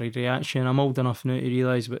looking for a reaction. I'm old enough now to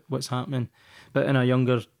realise what's happening, but in a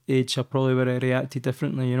younger age I probably would have reacted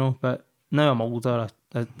differently, you know. But now I'm older,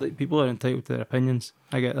 like, people are entitled to their opinions.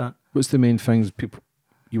 I get that. What's the main things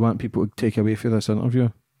you want people to take away from this interview?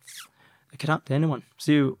 It could happen to anyone.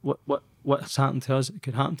 See what's happened to us. It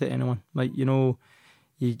could happen to anyone. Like, you know,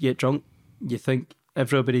 you get drunk, you think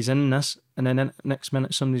everybody's in this, and then the next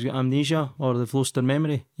minute somebody's got amnesia or they've lost their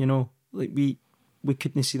memory. You know, like we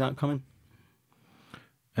couldn't see that coming.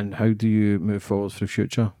 And how do you move forward for the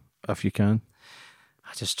future, if you can?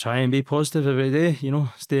 I just try and be positive every day. You know,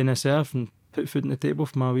 stay in this earth and put food on the table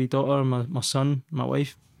for my wee daughter, my son, my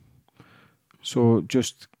wife. So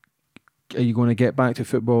just, are you going to get back to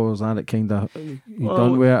football, or is that kind of,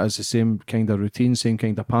 done with it as the same kind of routine, same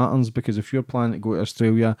kind of patterns? Because if you're planning to go to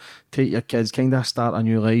Australia, take your kids, kind of start a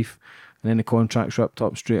new life, and then the contract's ripped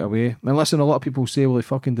up straight away. And listen, a lot of people say, well, he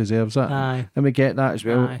fucking deserves it. Aye. And we get that as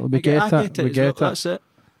well. Aye. We get it. That's it.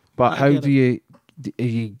 But how do you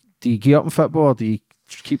get up in football, or do you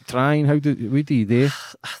keep trying? What do you do?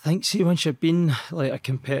 I think, see, once you've been like a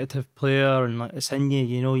competitive player and like it's in you,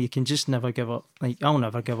 you know, you can just never give up. Like, I'll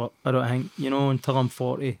never give up, I don't think, you know, until I'm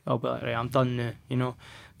 40. I'll be like, right, I'm done now, you know.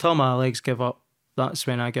 Till my legs give up, that's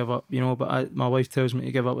when I give up, you know. But my wife tells me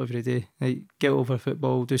to give up every day. Like, get over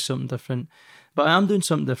football, do something different. But I am doing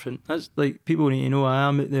something different. That's like, people need to know I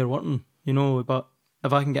am out there working, you know. But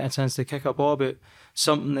if I can get a chance to kick a ball about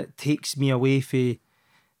something that takes me away from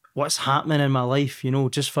what's happening in my life, you know,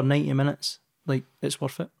 just for 90 minutes, like, it's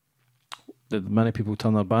worth it. Did many people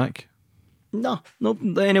turn their back? No, not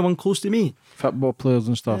anyone close to me. Football players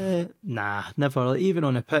and stuff? Nah, never. Like, even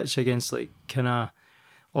on a pitch against like kind of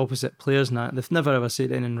opposite players and that, they've never ever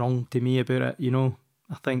said anything wrong to me about it, you know.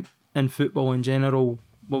 I think in football in general,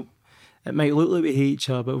 well, it might look like we hate each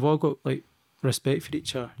other, but we've all got like respect for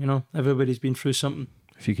each other, you know. Everybody's been through something.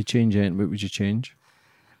 If you could change anything, what would you change?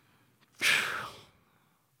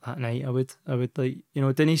 That night I would like, you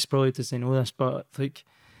know, Denise probably doesn't know this, but like,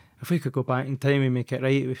 if we could go back in time and make it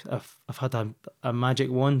right, if I've had a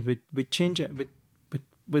magic wand, we'd change it.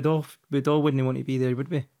 We'd all wouldn't want to be there, would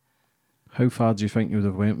we? How far do you think you would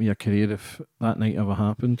have went with your career if that night ever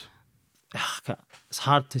happened? It's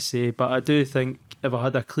hard to say, but I do think if I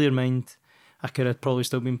had a clear mind, I could have probably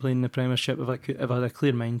still been playing in the Premiership if I had a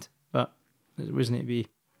clear mind, but it wasn't to be.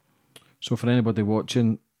 So for anybody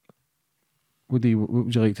watching, what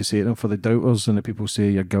would you like to say to them? For the doubters and the people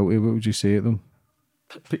say you're guilty, what would you say to them?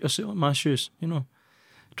 Put yourself in my shoes, you know.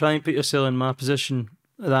 Try and put yourself in my position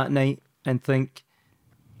that night and think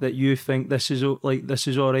that you think this is all right,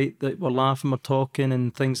 that we're laughing, we're talking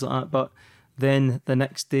and things like that, but then the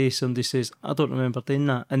next day somebody says, I don't remember doing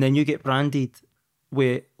that, and then you get branded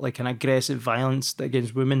with like an aggressive violence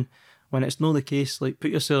against women when it's not the case. Like,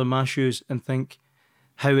 put yourself in my shoes and think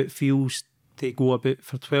how it feels to go about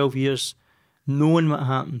for 12 years knowing what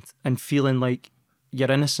happened and feeling like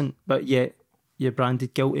you're innocent, but yet you're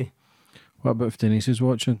branded guilty. What about if Denise is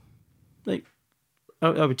watching? Like,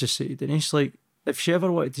 I would just say to Denise, like, if she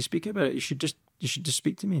ever wanted to speak about it, you should just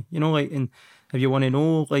speak to me, you know, like, and if you want to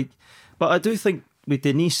know, like. But I do think with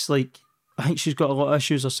Denise, like, I think she's got a lot of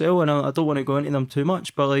issues herself, and I don't want to go into them too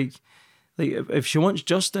much, but like if she wants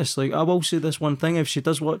justice, like, I will say this one thing, if she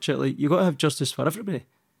does watch it, like, you got to have justice for everybody.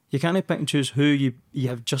 You can't pick and choose who you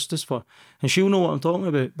have justice for. And she'll know what I'm talking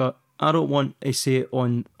about, but I don't want to say it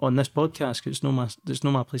on this podcast because it's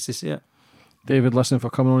not my place to say it. David, listen, for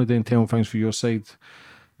coming on today and telling things for your side,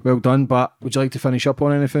 well done, but would you like to finish up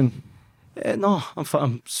on anything? No,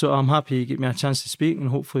 I'm happy you give me a chance to speak, and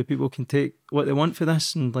hopefully people can take what they want for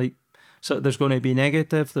this, and like, so there's going to be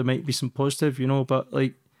negative, there might be some positive, you know, but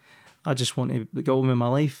like, I just want to get on with my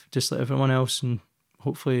life, just like everyone else, and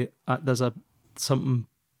hopefully there's something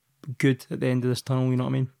good at the end of this tunnel. You know what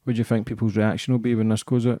I mean? What do you think people's reaction will be when this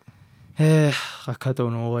goes out? I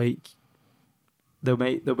don't know. Like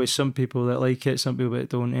there'll be some people that like it, some people that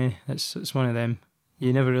don't. It's one of them.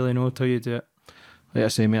 You never really know till you do it. Like I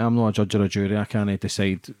say, mate, I'm not a judge or a jury. I can't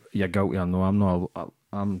decide you're guilty or no.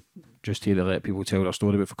 I'm just here to let people tell their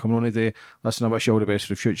story. But for coming on today, listen, I wish you all the best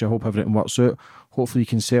for the future. I hope everything works out. Hopefully you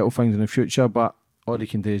can settle things in the future, but all you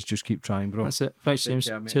can do is just keep trying, bro. That's it. Thanks, James.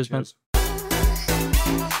 Care, mate. Cheers, man.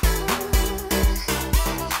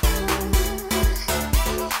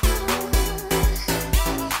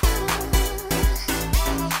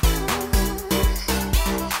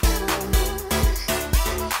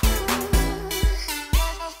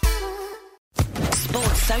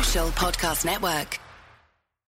 Sports Social Podcast Network.